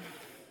said,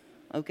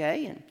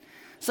 okay. And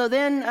so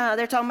then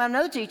they're talking about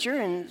another teacher,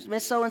 and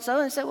Miss So-and-so,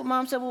 and they said,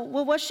 Mom said,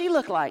 well, what's she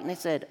look like? And they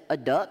said, a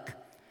duck.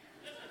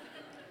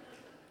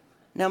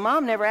 Now,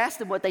 Mom never asked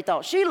them what they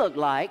thought she looked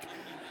like,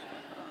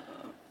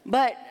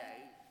 but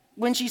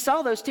when she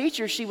saw those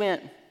teachers, she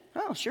went,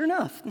 oh, sure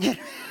enough.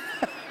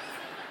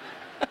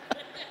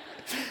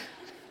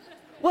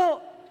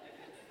 Well,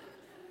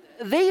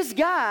 these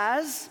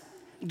guys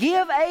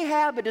give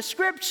Ahab a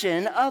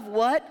description of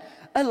what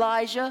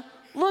Elijah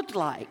looked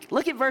like.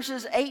 Look at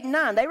verses 8 and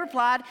 9. They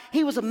replied,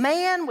 he was a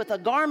man with a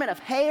garment of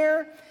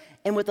hair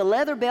and with a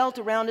leather belt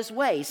around his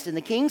waist. And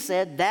the king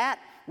said, that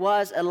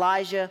was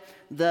Elijah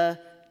the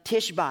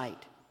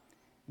Tishbite.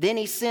 Then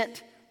he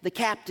sent the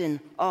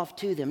captain off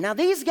to them. Now,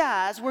 these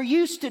guys were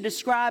used to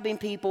describing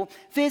people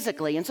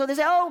physically. And so they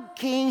said, oh,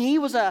 king, he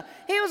was a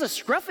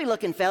scruffy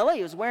looking fella.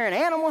 He was wearing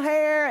animal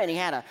hair, and he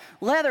had a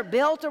leather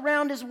belt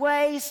around his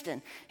waist.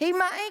 And he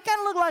kind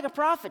of looked like a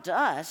prophet to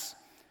us.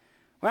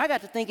 Well, I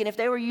got to thinking if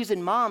they were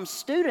using Mom's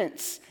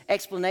students'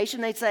 explanation,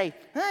 they'd say,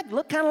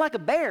 look kind of like a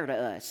bear to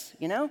us,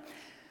 you know?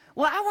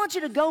 Well, I want you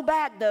to go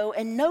back, though,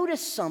 and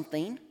notice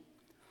something.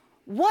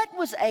 What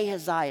was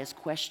Ahaziah's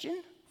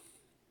question?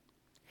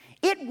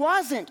 It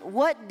wasn't,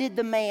 what did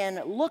the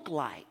man look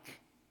like?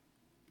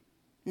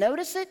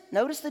 Notice it?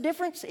 Notice the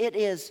difference? It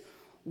is,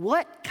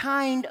 what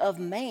kind of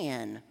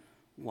man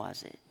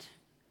was it?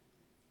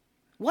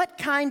 What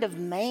kind of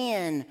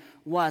man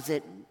was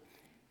it?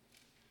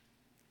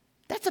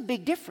 That's a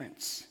big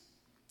difference.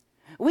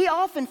 We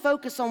often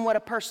focus on what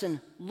a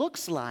person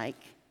looks like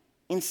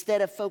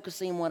instead of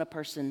focusing on what a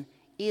person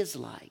is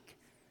like.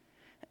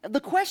 The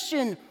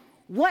question,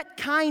 what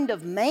kind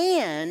of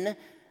man,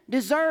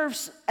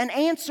 deserves an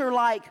answer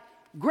like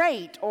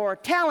great or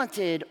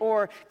talented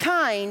or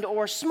kind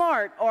or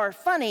smart or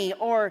funny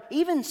or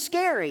even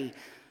scary,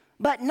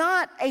 but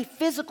not a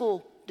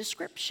physical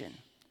description.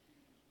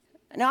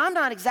 Now, I'm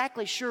not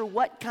exactly sure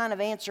what kind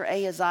of answer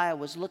Ahaziah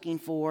was looking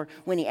for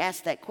when he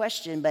asked that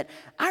question, but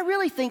I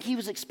really think he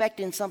was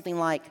expecting something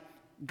like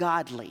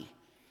godly.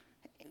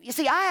 You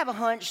see, I have a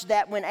hunch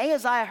that when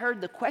Ahaziah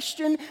heard the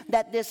question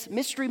that this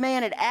mystery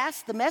man had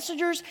asked the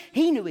messengers,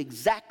 he knew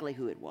exactly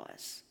who it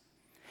was.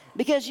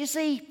 Because you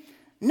see,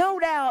 no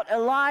doubt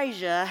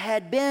Elijah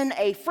had been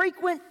a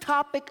frequent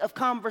topic of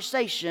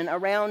conversation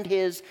around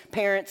his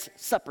parents'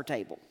 supper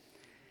table.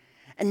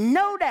 And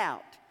no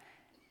doubt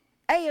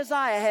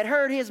Ahaziah had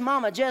heard his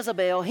mama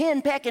Jezebel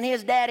henpecking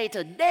his daddy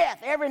to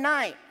death every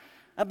night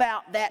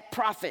about that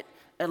prophet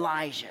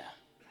Elijah.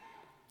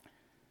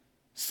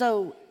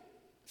 So,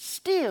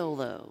 still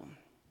though,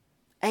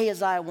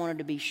 Ahaziah wanted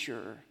to be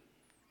sure.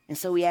 And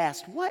so he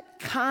asked, what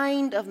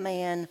kind of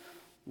man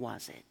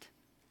was it?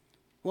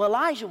 Well,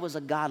 Elijah was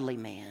a godly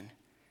man.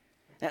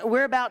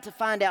 We're about to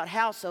find out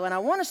how so, and I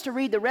want us to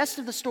read the rest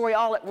of the story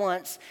all at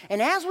once.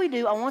 And as we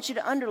do, I want you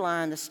to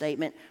underline the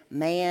statement,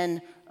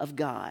 man of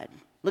God.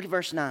 Look at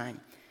verse 9.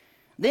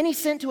 Then he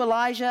sent to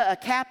Elijah a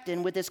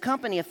captain with his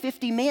company of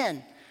 50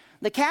 men.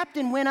 The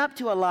captain went up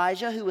to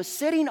Elijah, who was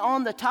sitting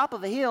on the top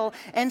of a hill,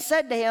 and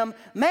said to him,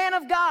 man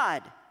of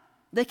God,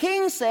 the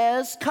king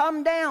says,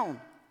 come down.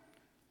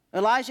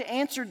 Elijah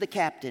answered the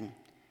captain,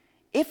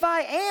 if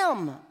I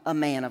am a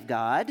man of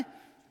God,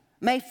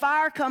 may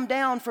fire come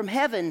down from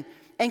heaven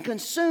and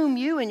consume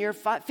you and your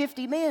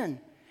 50 men.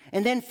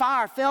 And then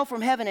fire fell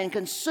from heaven and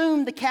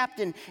consumed the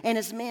captain and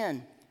his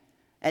men.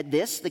 At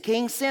this, the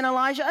king sent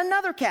Elijah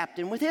another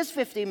captain with his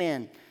 50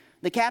 men.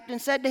 The captain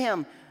said to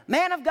him,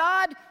 man of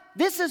God,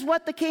 this is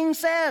what the king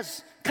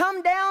says.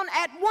 Come down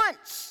at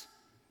once.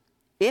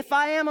 If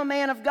I am a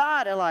man of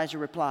God, Elijah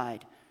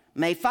replied,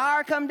 may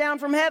fire come down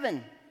from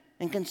heaven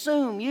and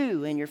consume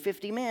you and your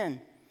 50 men.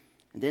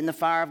 And then the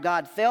fire of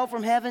God fell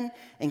from heaven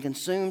and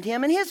consumed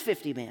him and his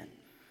 50 men.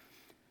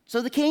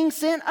 So the king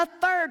sent a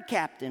third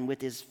captain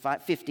with his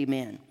 50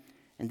 men.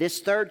 And this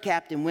third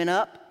captain went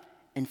up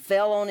and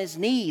fell on his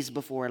knees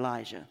before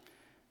Elijah.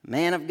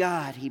 Man of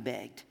God, he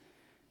begged,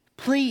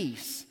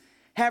 please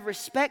have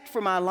respect for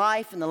my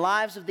life and the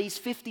lives of these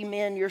 50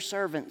 men, your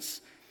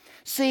servants.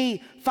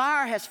 See,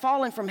 fire has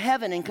fallen from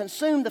heaven and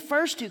consumed the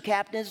first two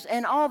captains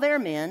and all their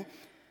men,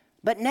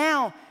 but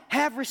now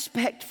have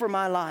respect for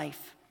my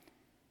life.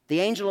 The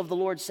angel of the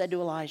Lord said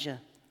to Elijah,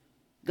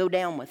 go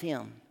down with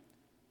him.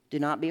 Do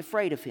not be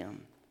afraid of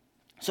him.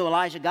 So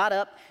Elijah got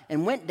up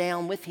and went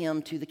down with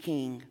him to the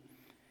king.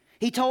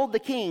 He told the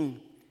king,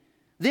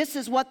 this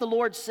is what the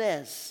Lord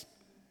says.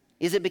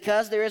 Is it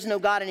because there is no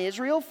God in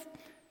Israel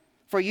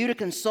for you to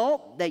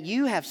consult that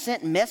you have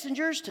sent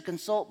messengers to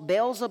consult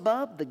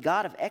Beelzebub, the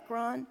god of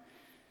Ekron?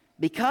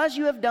 Because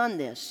you have done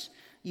this,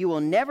 you will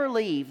never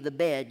leave the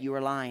bed you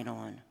are lying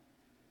on.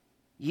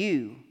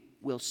 You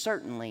will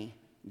certainly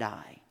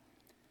die.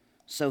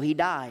 So he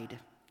died,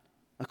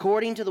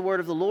 according to the word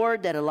of the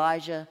Lord that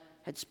Elijah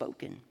had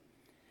spoken.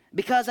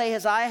 Because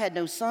Ahaziah had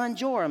no son,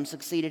 Joram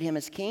succeeded him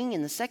as king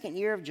in the 2nd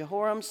year of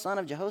Jehoram, son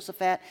of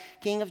Jehoshaphat,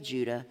 king of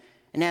Judah.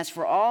 And as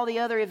for all the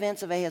other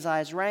events of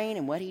Ahaziah's reign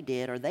and what he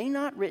did, are they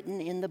not written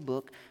in the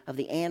book of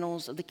the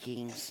annals of the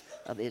kings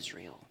of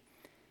Israel?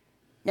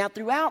 Now,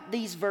 throughout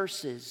these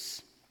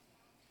verses,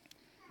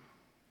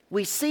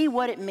 we see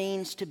what it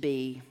means to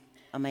be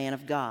a man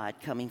of God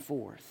coming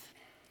forth.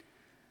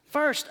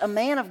 First, a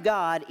man of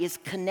God is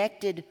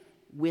connected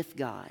with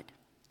God.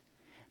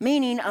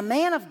 Meaning, a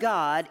man of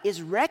God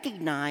is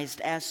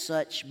recognized as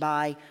such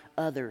by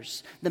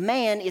others. The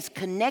man is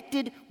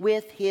connected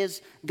with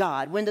his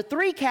God. When the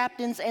three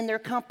captains and their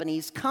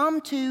companies come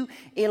to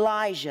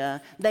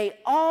Elijah, they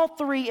all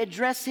three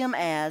address him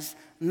as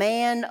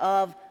man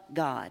of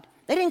God.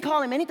 They didn't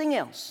call him anything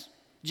else,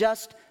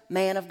 just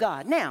man of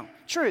God. Now,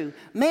 true,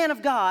 man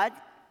of God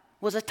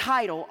was a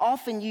title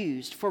often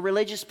used for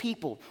religious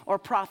people or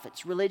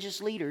prophets,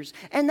 religious leaders,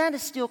 and that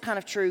is still kind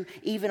of true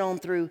even on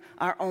through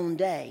our own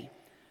day.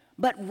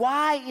 But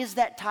why is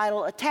that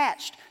title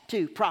attached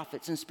to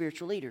prophets and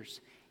spiritual leaders?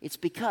 It's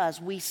because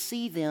we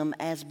see them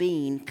as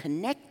being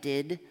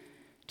connected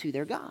to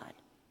their God,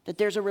 that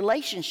there's a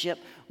relationship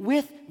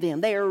with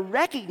them. They are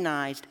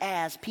recognized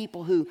as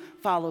people who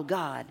follow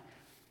God.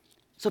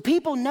 So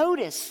people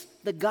notice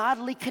the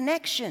godly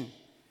connection.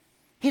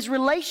 His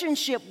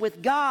relationship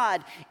with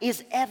God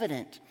is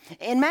evident.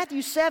 In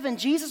Matthew 7,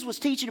 Jesus was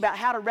teaching about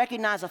how to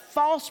recognize a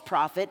false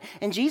prophet,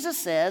 and Jesus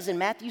says in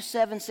Matthew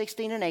 7,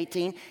 16 and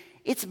 18,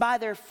 it's by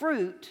their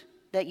fruit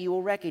that you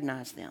will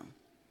recognize them.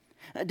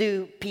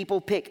 Do people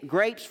pick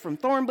grapes from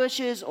thorn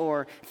bushes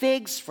or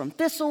figs from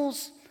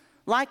thistles?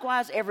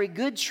 Likewise, every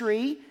good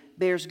tree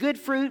bears good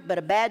fruit, but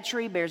a bad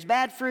tree bears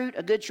bad fruit.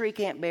 A good tree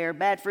can't bear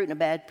bad fruit, and a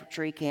bad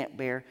tree can't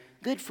bear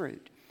good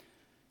fruit.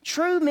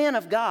 True men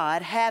of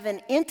God have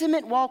an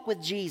intimate walk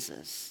with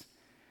Jesus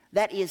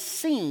that is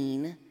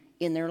seen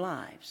in their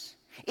lives.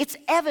 It's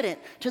evident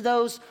to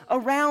those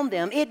around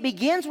them. It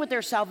begins with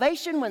their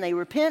salvation when they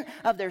repent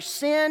of their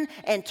sin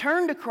and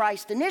turn to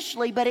Christ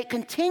initially, but it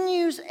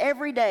continues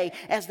every day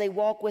as they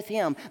walk with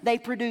Him. They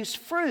produce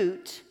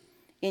fruit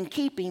in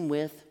keeping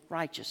with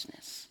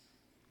righteousness.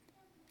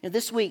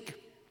 This week,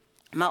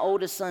 my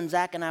oldest son,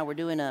 Zach, and I were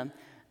doing a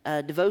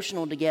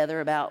devotional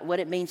together about what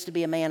it means to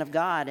be a man of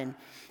God, and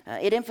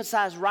it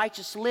emphasized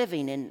righteous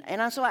living.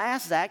 So I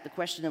asked Zach the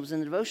question that was in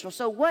the devotional,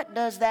 so what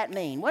does that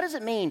mean? What does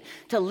it mean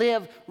to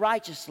live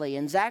righteously?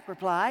 And Zach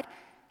replied,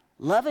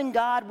 loving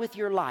God with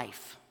your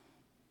life.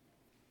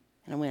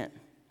 And I went,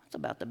 that's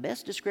about the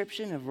best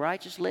description of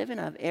righteous living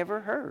I've ever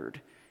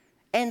heard.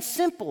 And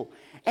simple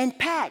and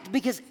packed,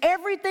 because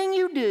everything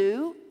you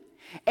do,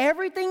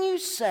 everything you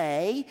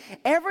say,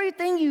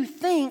 everything you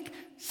think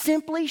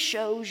simply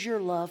shows your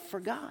love for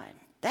God.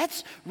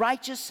 That's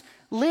righteous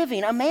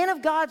living. A man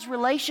of God's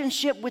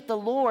relationship with the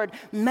Lord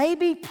may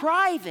be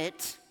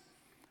private,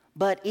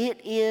 but it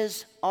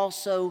is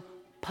also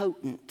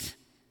potent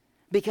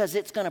because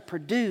it's going to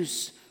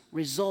produce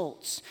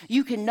results.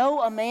 You can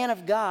know a man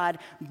of God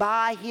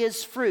by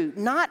his fruit.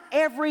 Not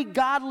every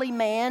godly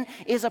man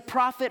is a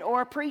prophet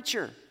or a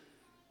preacher.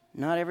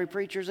 Not every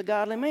preacher is a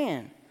godly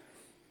man.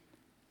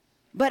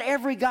 But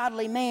every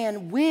godly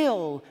man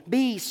will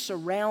be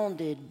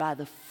surrounded by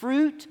the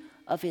fruit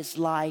of his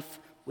life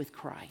with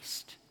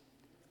Christ.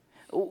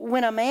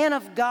 When a man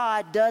of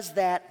God does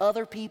that,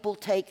 other people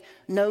take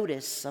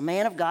notice. A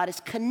man of God is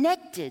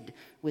connected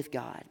with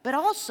God. But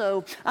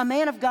also, a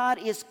man of God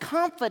is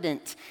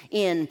confident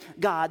in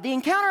God. The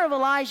encounter of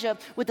Elijah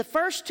with the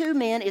first two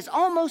men is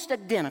almost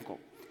identical.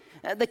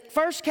 The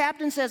first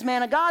captain says,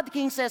 man of God. The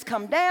king says,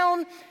 come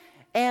down.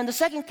 And the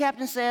second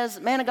captain says,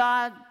 man of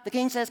God. The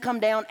king says, come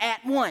down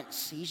at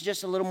once. He's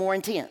just a little more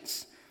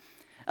intense.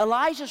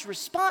 Elijah's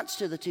response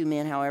to the two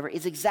men, however,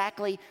 is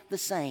exactly the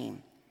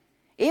same.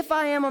 If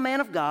I am a man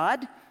of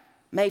God,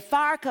 may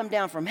fire come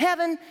down from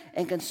heaven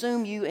and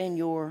consume you and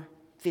your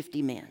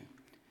 50 men.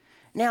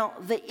 Now,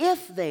 the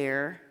if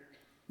there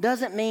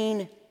doesn't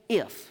mean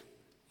if.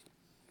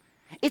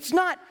 It's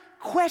not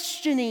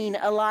questioning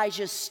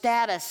Elijah's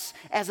status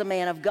as a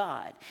man of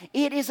God.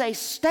 It is a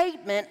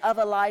statement of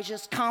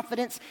Elijah's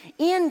confidence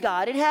in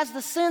God. It has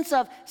the sense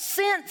of,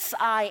 since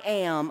I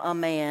am a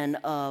man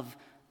of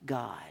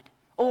God.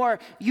 Or,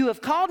 you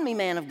have called me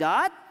man of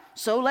God,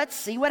 so let's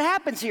see what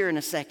happens here in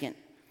a second.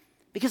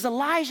 Because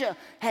Elijah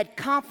had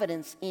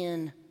confidence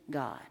in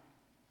God.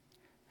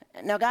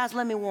 Now, guys,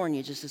 let me warn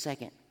you just a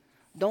second.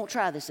 Don't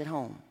try this at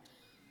home.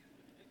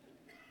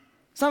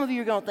 Some of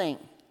you are going to think,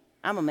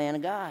 I'm a man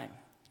of God.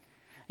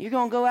 You're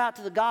going to go out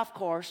to the golf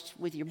course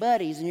with your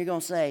buddies and you're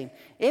going to say,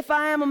 if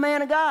I am a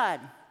man of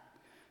God,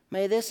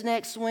 may this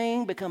next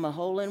swing become a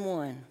hole in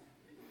one.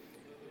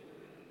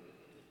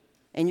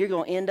 And you're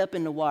going to end up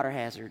in the water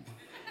hazard.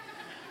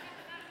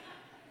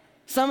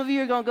 Some of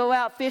you are going to go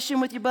out fishing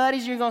with your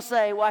buddies. You're going to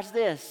say, watch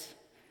this.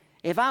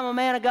 If I'm a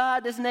man of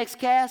God, this next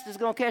cast is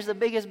going to catch the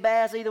biggest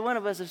bass either one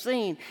of us have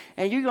seen.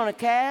 And you're going to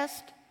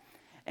cast,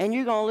 and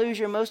you're going to lose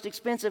your most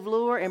expensive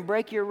lure and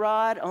break your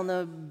rod on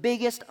the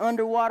biggest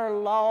underwater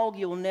log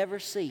you'll never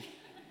see.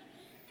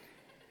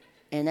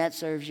 And that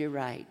serves you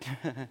right.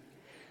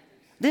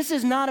 This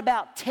is not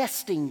about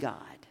testing God.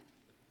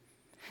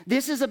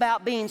 This is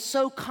about being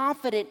so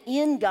confident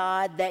in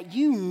God that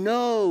you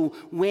know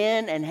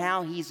when and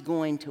how He's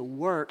going to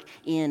work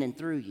in and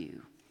through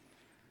you.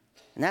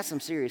 And that's some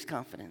serious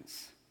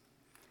confidence.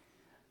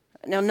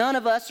 Now, none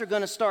of us are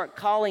going to start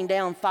calling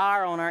down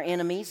fire on our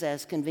enemies,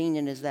 as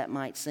convenient as that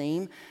might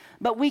seem,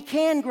 but we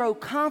can grow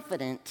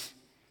confident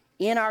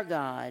in our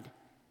God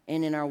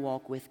and in our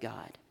walk with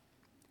God.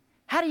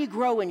 How do you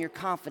grow in your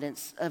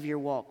confidence of your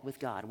walk with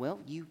God? Well,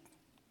 you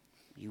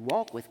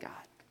walk with God.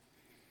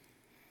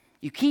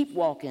 You keep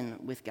walking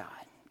with God.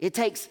 It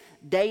takes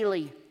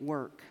daily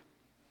work.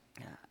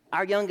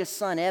 Our youngest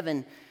son,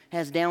 Evan,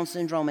 has Down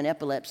syndrome and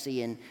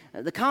epilepsy, and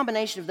the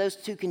combination of those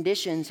two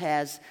conditions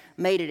has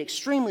made it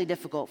extremely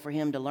difficult for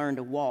him to learn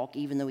to walk,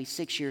 even though he's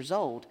 6 years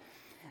old.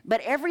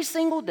 But every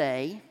single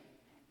day,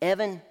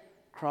 Evan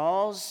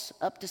crawls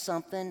up to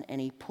something,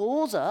 and he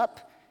pulls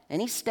up,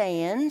 and he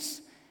stands,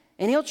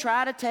 and he'll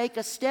try to take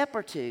a step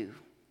or two.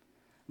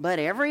 But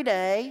every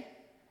day,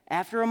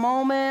 after a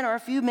moment or a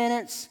few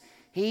minutes,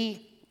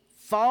 he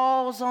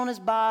falls on his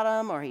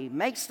bottom, or he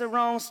makes the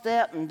wrong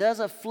step and does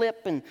a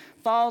flip and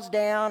falls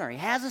down, or he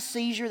has a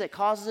seizure that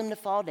causes him to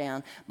fall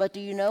down. But do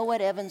you know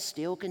what Evan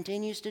still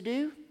continues to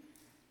do?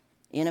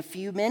 In a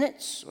few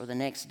minutes or the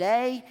next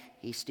day,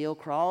 he still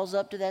crawls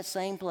up to that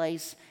same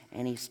place,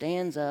 and he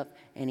stands up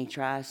and he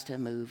tries to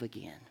move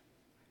again.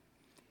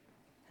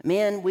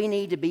 Men, we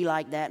need to be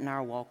like that in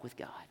our walk with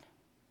God.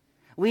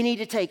 We need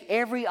to take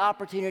every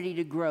opportunity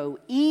to grow,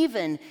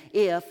 even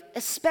if,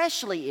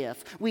 especially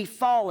if, we've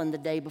fallen the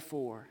day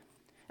before.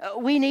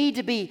 We need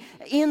to be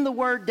in the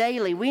Word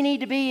daily. We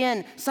need to be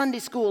in Sunday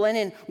school and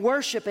in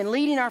worship and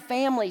leading our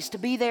families to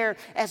be there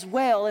as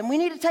well. And we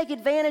need to take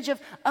advantage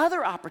of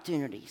other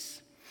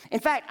opportunities.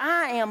 In fact,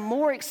 I am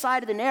more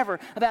excited than ever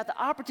about the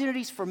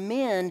opportunities for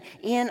men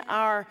in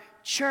our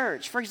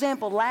church. For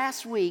example,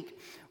 last week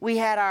we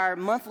had our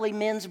monthly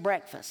men's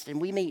breakfast, and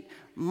we meet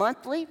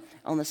monthly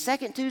on the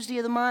second Tuesday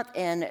of the month,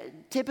 and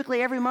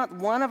typically every month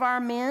one of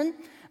our men,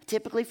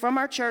 typically from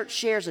our church,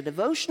 shares a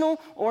devotional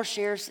or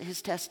shares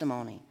his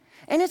testimony.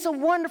 And it's a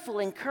wonderful,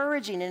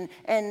 encouraging,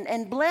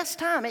 and blessed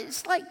time.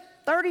 It's like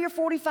 30 or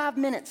 45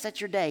 minutes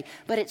at your day,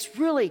 but it's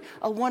really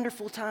a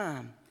wonderful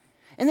time.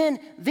 And then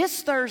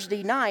this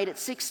Thursday night at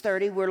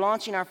 6:30, we're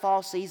launching our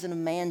fall season of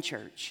Man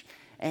Church.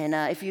 And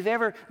if you've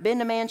ever been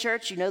to Man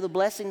Church, you know the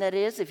blessing that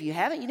is. If you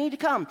haven't, you need to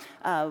come.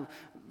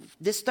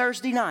 This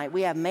Thursday night,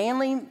 we have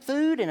manly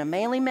food and a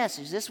manly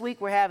message. This week,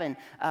 we're having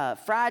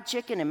fried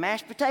chicken and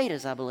mashed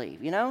potatoes, I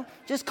believe. You know,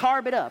 just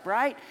carb it up,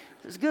 right?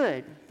 It's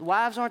good. The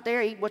wives aren't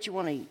there. Eat what you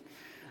want to eat.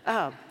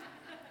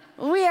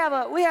 We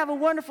have a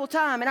wonderful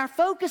time, and our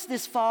focus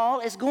this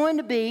fall is going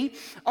to be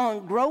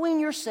on growing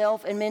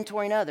yourself and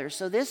mentoring others.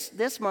 So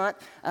this month,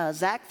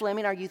 Zach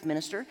Fleming, our youth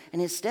minister,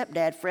 and his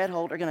stepdad, Fred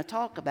Holt, are going to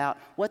talk about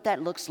what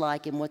that looks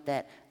like and what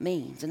that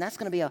means. And that's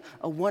going to be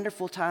a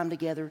wonderful time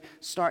together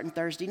starting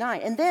Thursday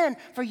night. And then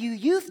for you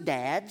youth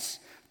dads,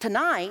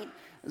 tonight,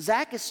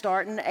 Zach is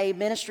starting a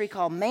ministry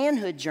called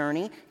Manhood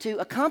Journey to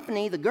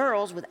accompany the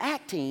girls with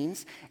Act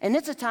Teens. And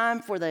it's a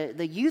time for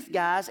the youth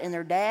guys and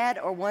their dad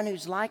or one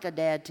who's like a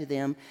dad to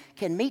them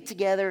can meet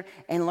together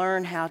and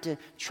learn how to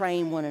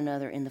train one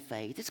another in the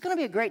faith. It's going to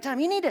be a great time.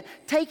 You need to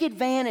take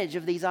advantage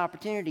of these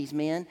opportunities,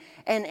 men,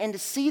 and to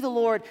see the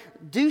Lord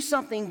do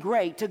something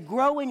great, to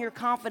grow in your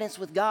confidence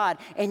with God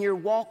and your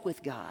walk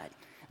with God.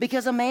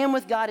 Because a man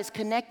with God is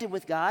connected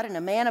with God, and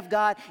a man of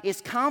God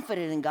is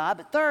confident in God.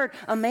 But third,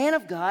 a man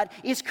of God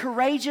is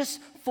courageous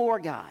for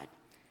God.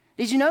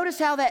 Did you notice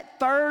how that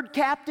third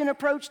captain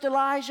approached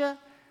Elijah?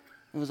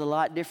 It was a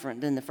lot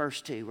different than the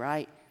first two,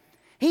 right?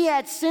 He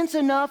had sense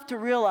enough to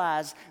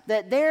realize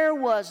that there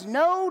was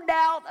no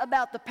doubt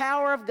about the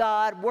power of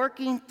God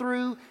working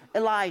through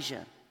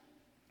Elijah.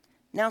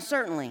 Now,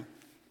 certainly,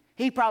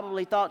 he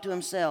probably thought to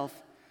himself,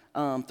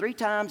 3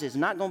 times is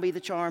not going to be the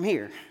charm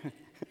here.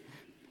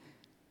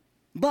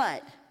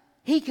 But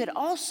he could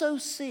also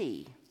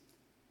see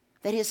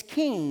that his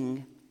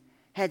king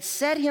had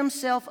set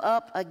himself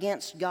up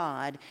against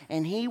God,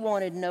 and he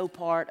wanted no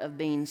part of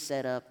being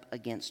set up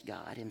against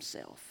God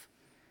himself.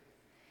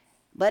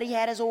 But he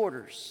had his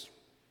orders.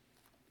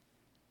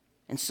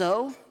 And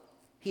so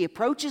he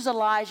approaches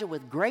Elijah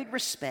with great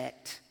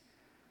respect,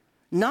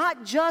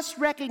 not just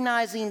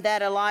recognizing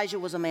that Elijah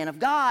was a man of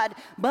God,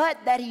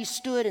 but that he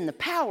stood in the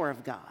power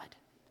of God.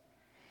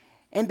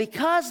 And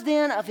because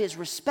then of his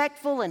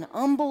respectful and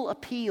humble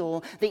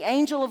appeal, the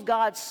angel of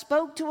God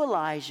spoke to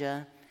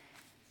Elijah.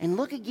 And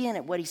look again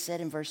at what he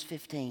said in verse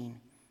 15.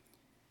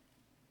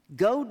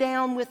 Go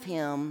down with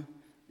him,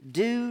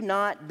 do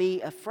not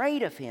be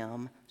afraid of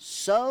him.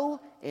 So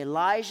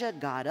Elijah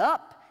got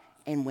up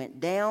and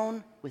went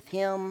down with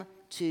him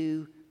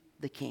to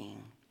the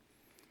king.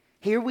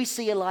 Here we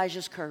see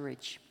Elijah's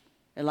courage.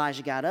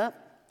 Elijah got up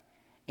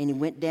and he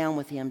went down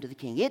with him to the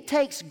king. It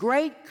takes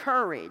great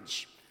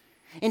courage.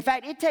 In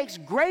fact, it takes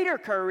greater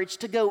courage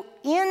to go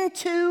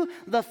into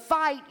the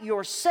fight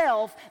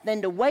yourself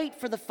than to wait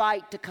for the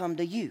fight to come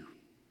to you.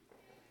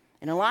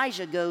 And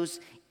Elijah goes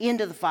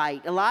into the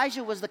fight.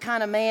 Elijah was the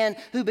kind of man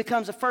who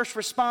becomes a first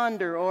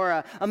responder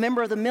or a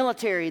member of the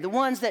military, the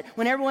ones that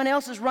when everyone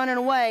else is running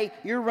away,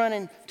 you're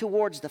running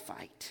towards the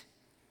fight.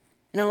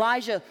 And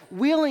Elijah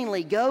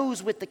willingly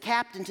goes with the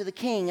captain to the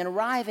king, and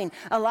arriving,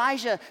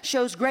 Elijah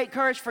shows great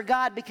courage for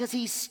God because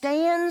he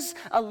stands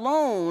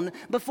alone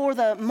before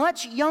the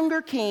much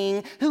younger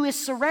king who is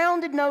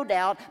surrounded, no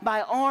doubt,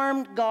 by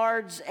armed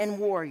guards and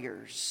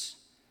warriors.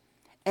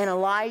 And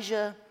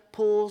Elijah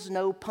pulls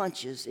no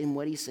punches in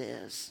what he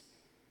says.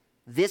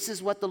 This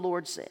is what the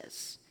Lord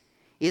says.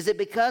 Is it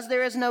because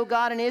there is no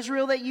God in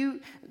Israel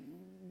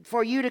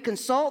for you to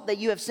consult, that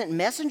you have sent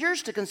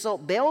messengers to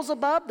consult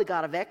Beelzebub, the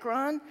god of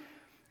Ekron?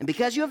 And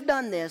because you have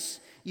done this,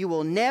 you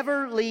will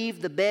never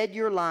leave the bed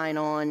you're lying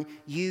on.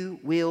 You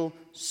will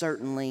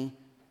certainly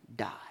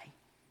die.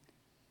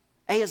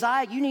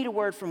 Ahaziah, you need a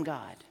word from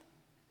God.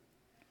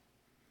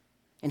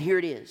 And here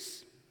it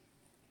is.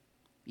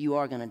 You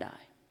are going to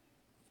die.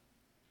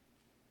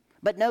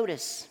 But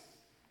notice,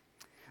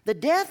 the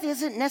death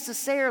isn't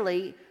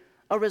necessarily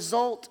a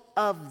result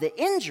of the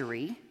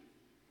injury.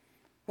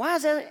 Why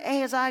is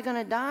Ahaziah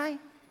going to die?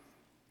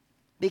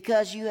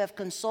 Because you have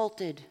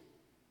consulted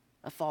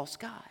a false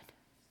god.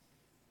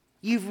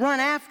 You've run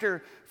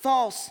after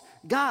false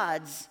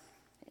gods.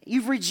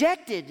 You've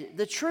rejected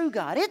the true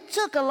God. It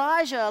took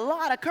Elijah a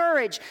lot of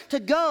courage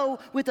to go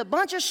with a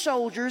bunch of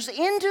soldiers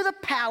into the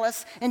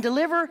palace and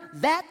deliver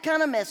that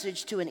kind of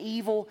message to an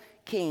evil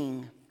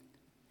king.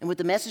 And with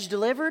the message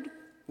delivered,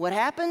 what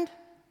happened?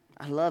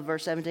 I love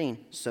verse 17.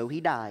 So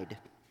he died.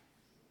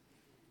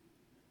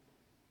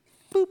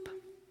 Boop.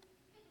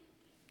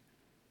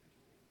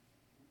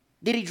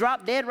 Did he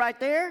drop dead right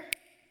there?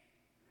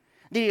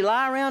 Did he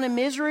lie around in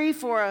misery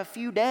for a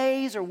few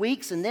days or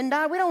weeks and then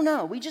die? We don't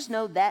know. We just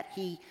know that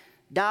he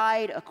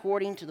died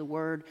according to the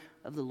word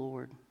of the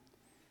Lord.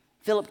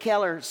 Philip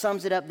Keller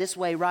sums it up this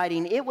way,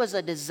 writing, "It was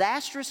a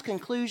disastrous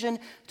conclusion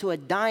to a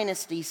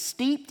dynasty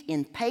steeped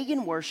in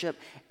pagan worship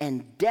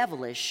and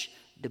devilish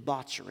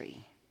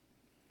debauchery."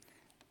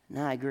 And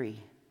I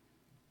agree.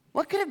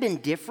 What could have been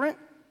different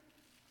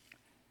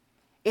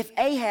if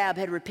Ahab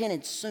had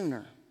repented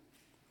sooner?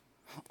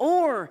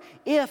 Or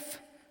if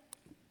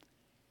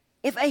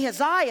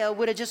Ahaziah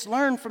would have just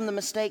learned from the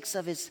mistakes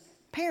of his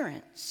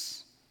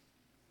parents?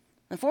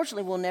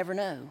 Unfortunately, we'll never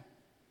know.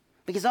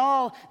 Because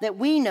all that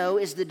we know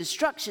is the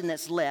destruction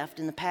that's left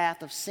in the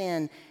path of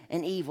sin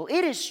and evil.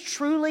 It is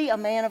truly a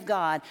man of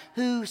God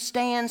who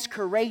stands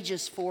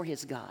courageous for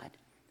his God.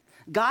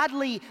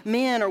 Godly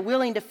men are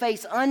willing to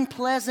face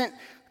unpleasant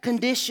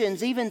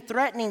conditions, even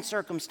threatening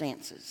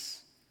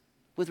circumstances,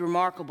 with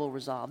remarkable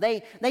resolve.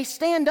 They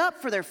stand up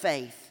for their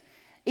faith,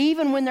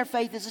 even when their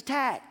faith is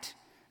attacked.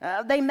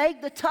 They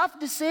make the tough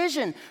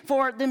decision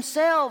for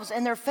themselves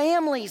and their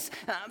families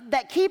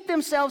that keep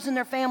themselves and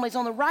their families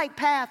on the right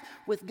path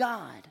with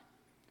God.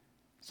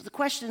 So the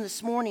question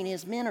this morning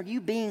is, men, are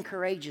you being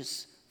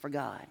courageous for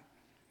God?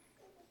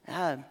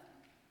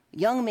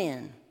 Young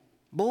men,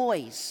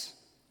 boys,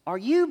 are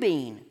you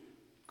being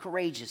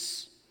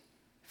courageous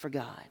for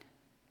God?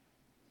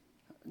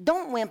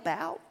 Don't wimp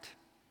out.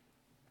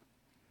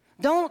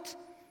 Don't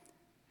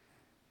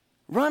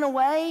run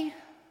away.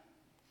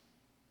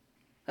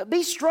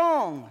 Be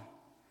strong,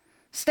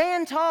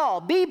 stand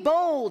tall, be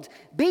bold,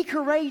 be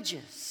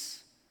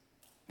courageous.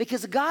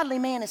 Because a godly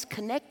man is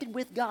connected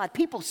with God.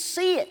 People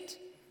see it.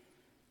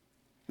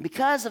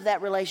 Because of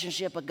that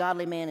relationship, a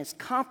godly man is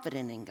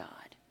confident in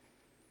God.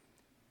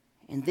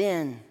 And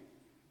then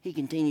he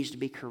continues to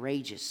be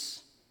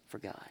courageous for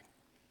God.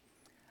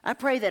 I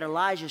pray that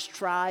Elijah's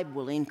tribe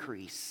will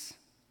increase.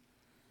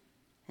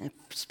 And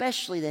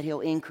especially that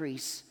he'll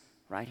increase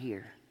right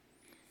here.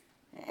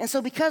 And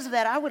so because of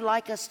that, I would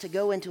like us to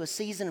go into a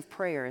season of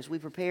prayer as we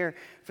prepare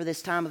for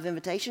this time of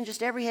invitation.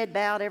 Just every head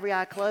bowed, every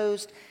eye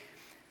closed.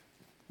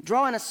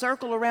 Drawing a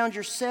circle around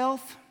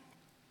yourself,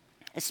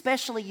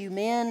 especially you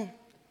men.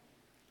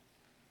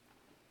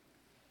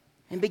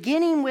 And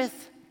beginning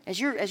with,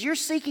 as you're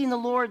seeking the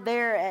Lord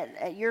there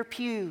at your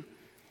pew,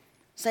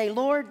 say,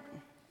 Lord,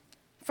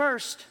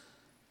 first,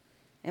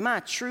 am I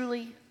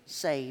truly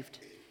saved?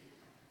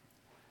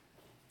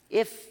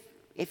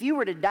 If you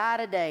were to die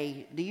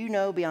today, do you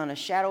know beyond a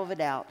shadow of a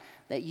doubt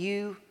that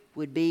you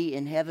would be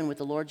in heaven with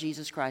the Lord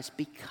Jesus Christ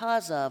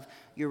because of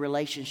your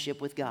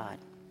relationship with God?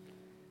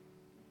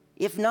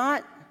 If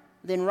not,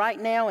 then right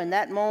now in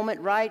that moment,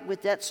 right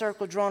with that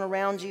circle drawn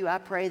around you, I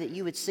pray that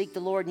you would seek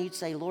the Lord and you'd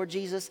say, Lord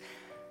Jesus,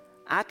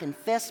 I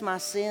confess my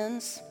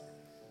sins.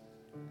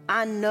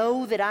 I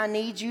know that I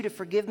need you to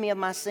forgive me of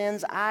my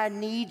sins. I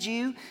need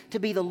you to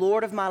be the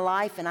Lord of my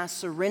life, and I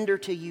surrender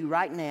to you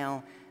right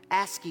now,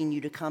 asking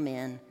you to come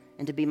in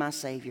and to be my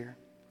Savior.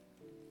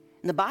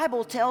 And the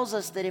Bible tells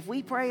us that if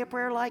we pray a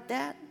prayer like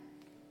that,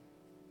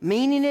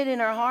 meaning it in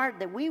our heart,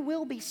 that we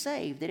will be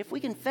saved. That if we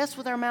confess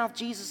with our mouth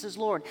Jesus is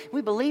Lord,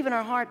 we believe in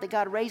our heart that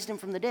God raised him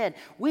from the dead,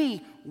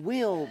 we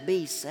will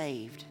be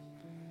saved.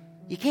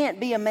 You can't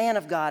be a man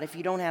of God if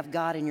you don't have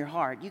God in your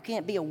heart. You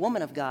can't be a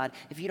woman of God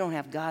if you don't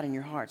have God in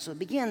your heart. So it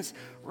begins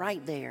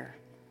right there.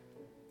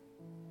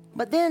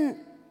 But then,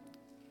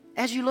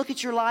 as you look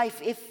at your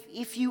life,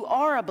 if you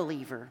are a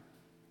believer,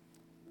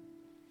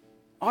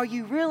 are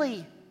you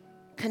really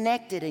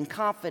connected and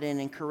confident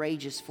and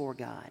courageous for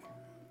God?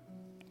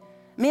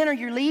 Men, are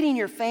you leading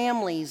your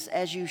families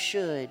as you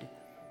should?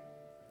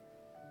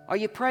 Are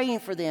you praying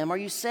for them? Are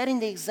you setting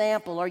the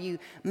example? Are you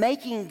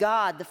making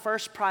God the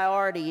first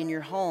priority in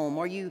your home?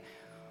 Are you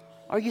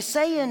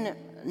saying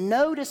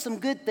no to some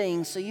good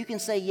things so you can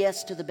say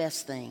yes to the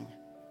best thing?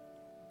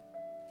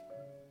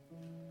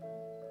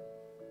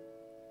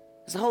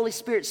 As the Holy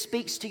Spirit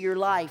speaks to your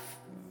life,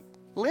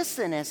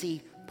 listen as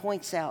he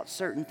points out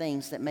certain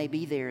things that may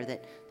be there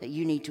that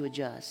you need to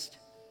adjust.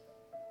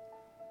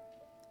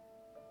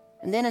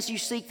 And then as you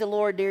seek the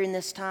Lord during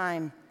this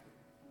time,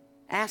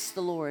 ask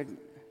the Lord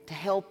to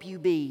help you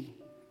be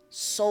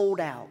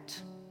sold out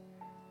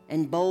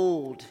and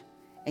bold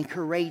and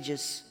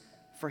courageous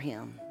for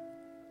him.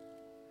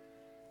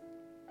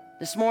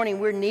 This morning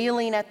we're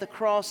kneeling at the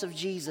cross of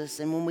Jesus,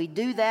 and when we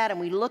do that and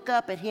we look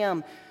up at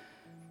him,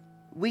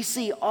 we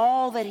see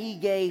all that he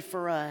gave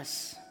for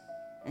us.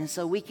 And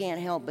so we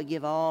can't help but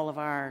give all of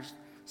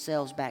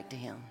ourselves back to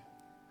him.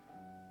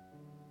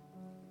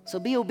 So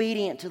be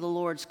obedient to the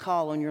Lord's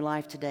call on your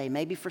life today.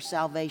 Maybe for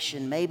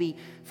salvation, maybe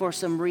for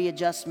some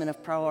readjustment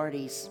of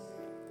priorities,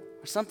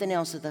 or something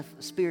else that the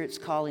Spirit's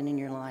calling in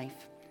your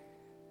life.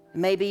 It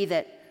may be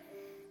that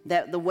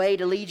the way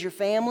to lead your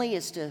family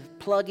is to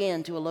plug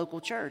into a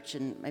local church,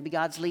 and maybe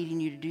God's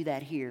leading you to do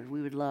that here.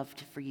 We would love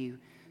for you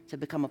to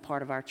become a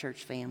part of our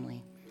church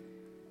family.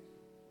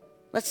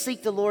 Let's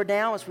seek the Lord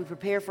now as we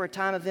prepare for a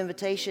time of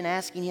invitation,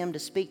 asking Him to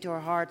speak to our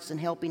hearts and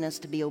helping us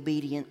to be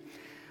obedient.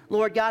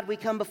 Lord God, we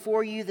come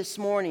before you this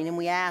morning and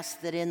we ask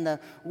that in the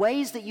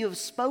ways that you have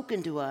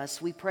spoken to us,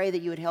 we pray that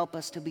you would help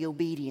us to be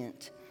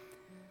obedient.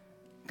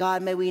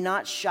 God, may we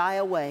not shy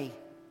away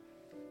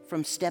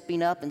from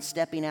stepping up and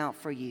stepping out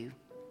for you.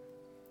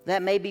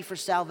 That may be for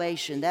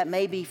salvation. That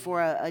may be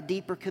for a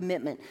deeper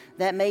commitment.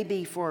 That may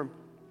be for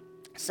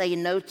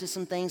saying no to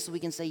some things so we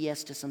can say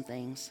yes to some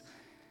things.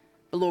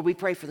 But Lord, we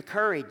pray for the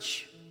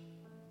courage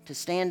to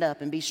stand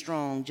up and be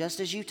strong. Just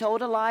as you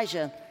told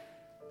Elijah,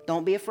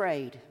 don't be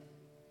afraid.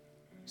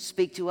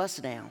 Speak to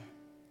us now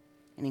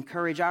and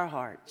encourage our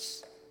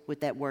hearts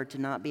with that word to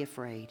not be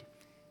afraid.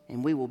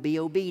 And we will be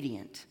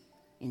obedient.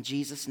 In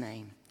Jesus'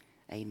 name,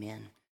 amen.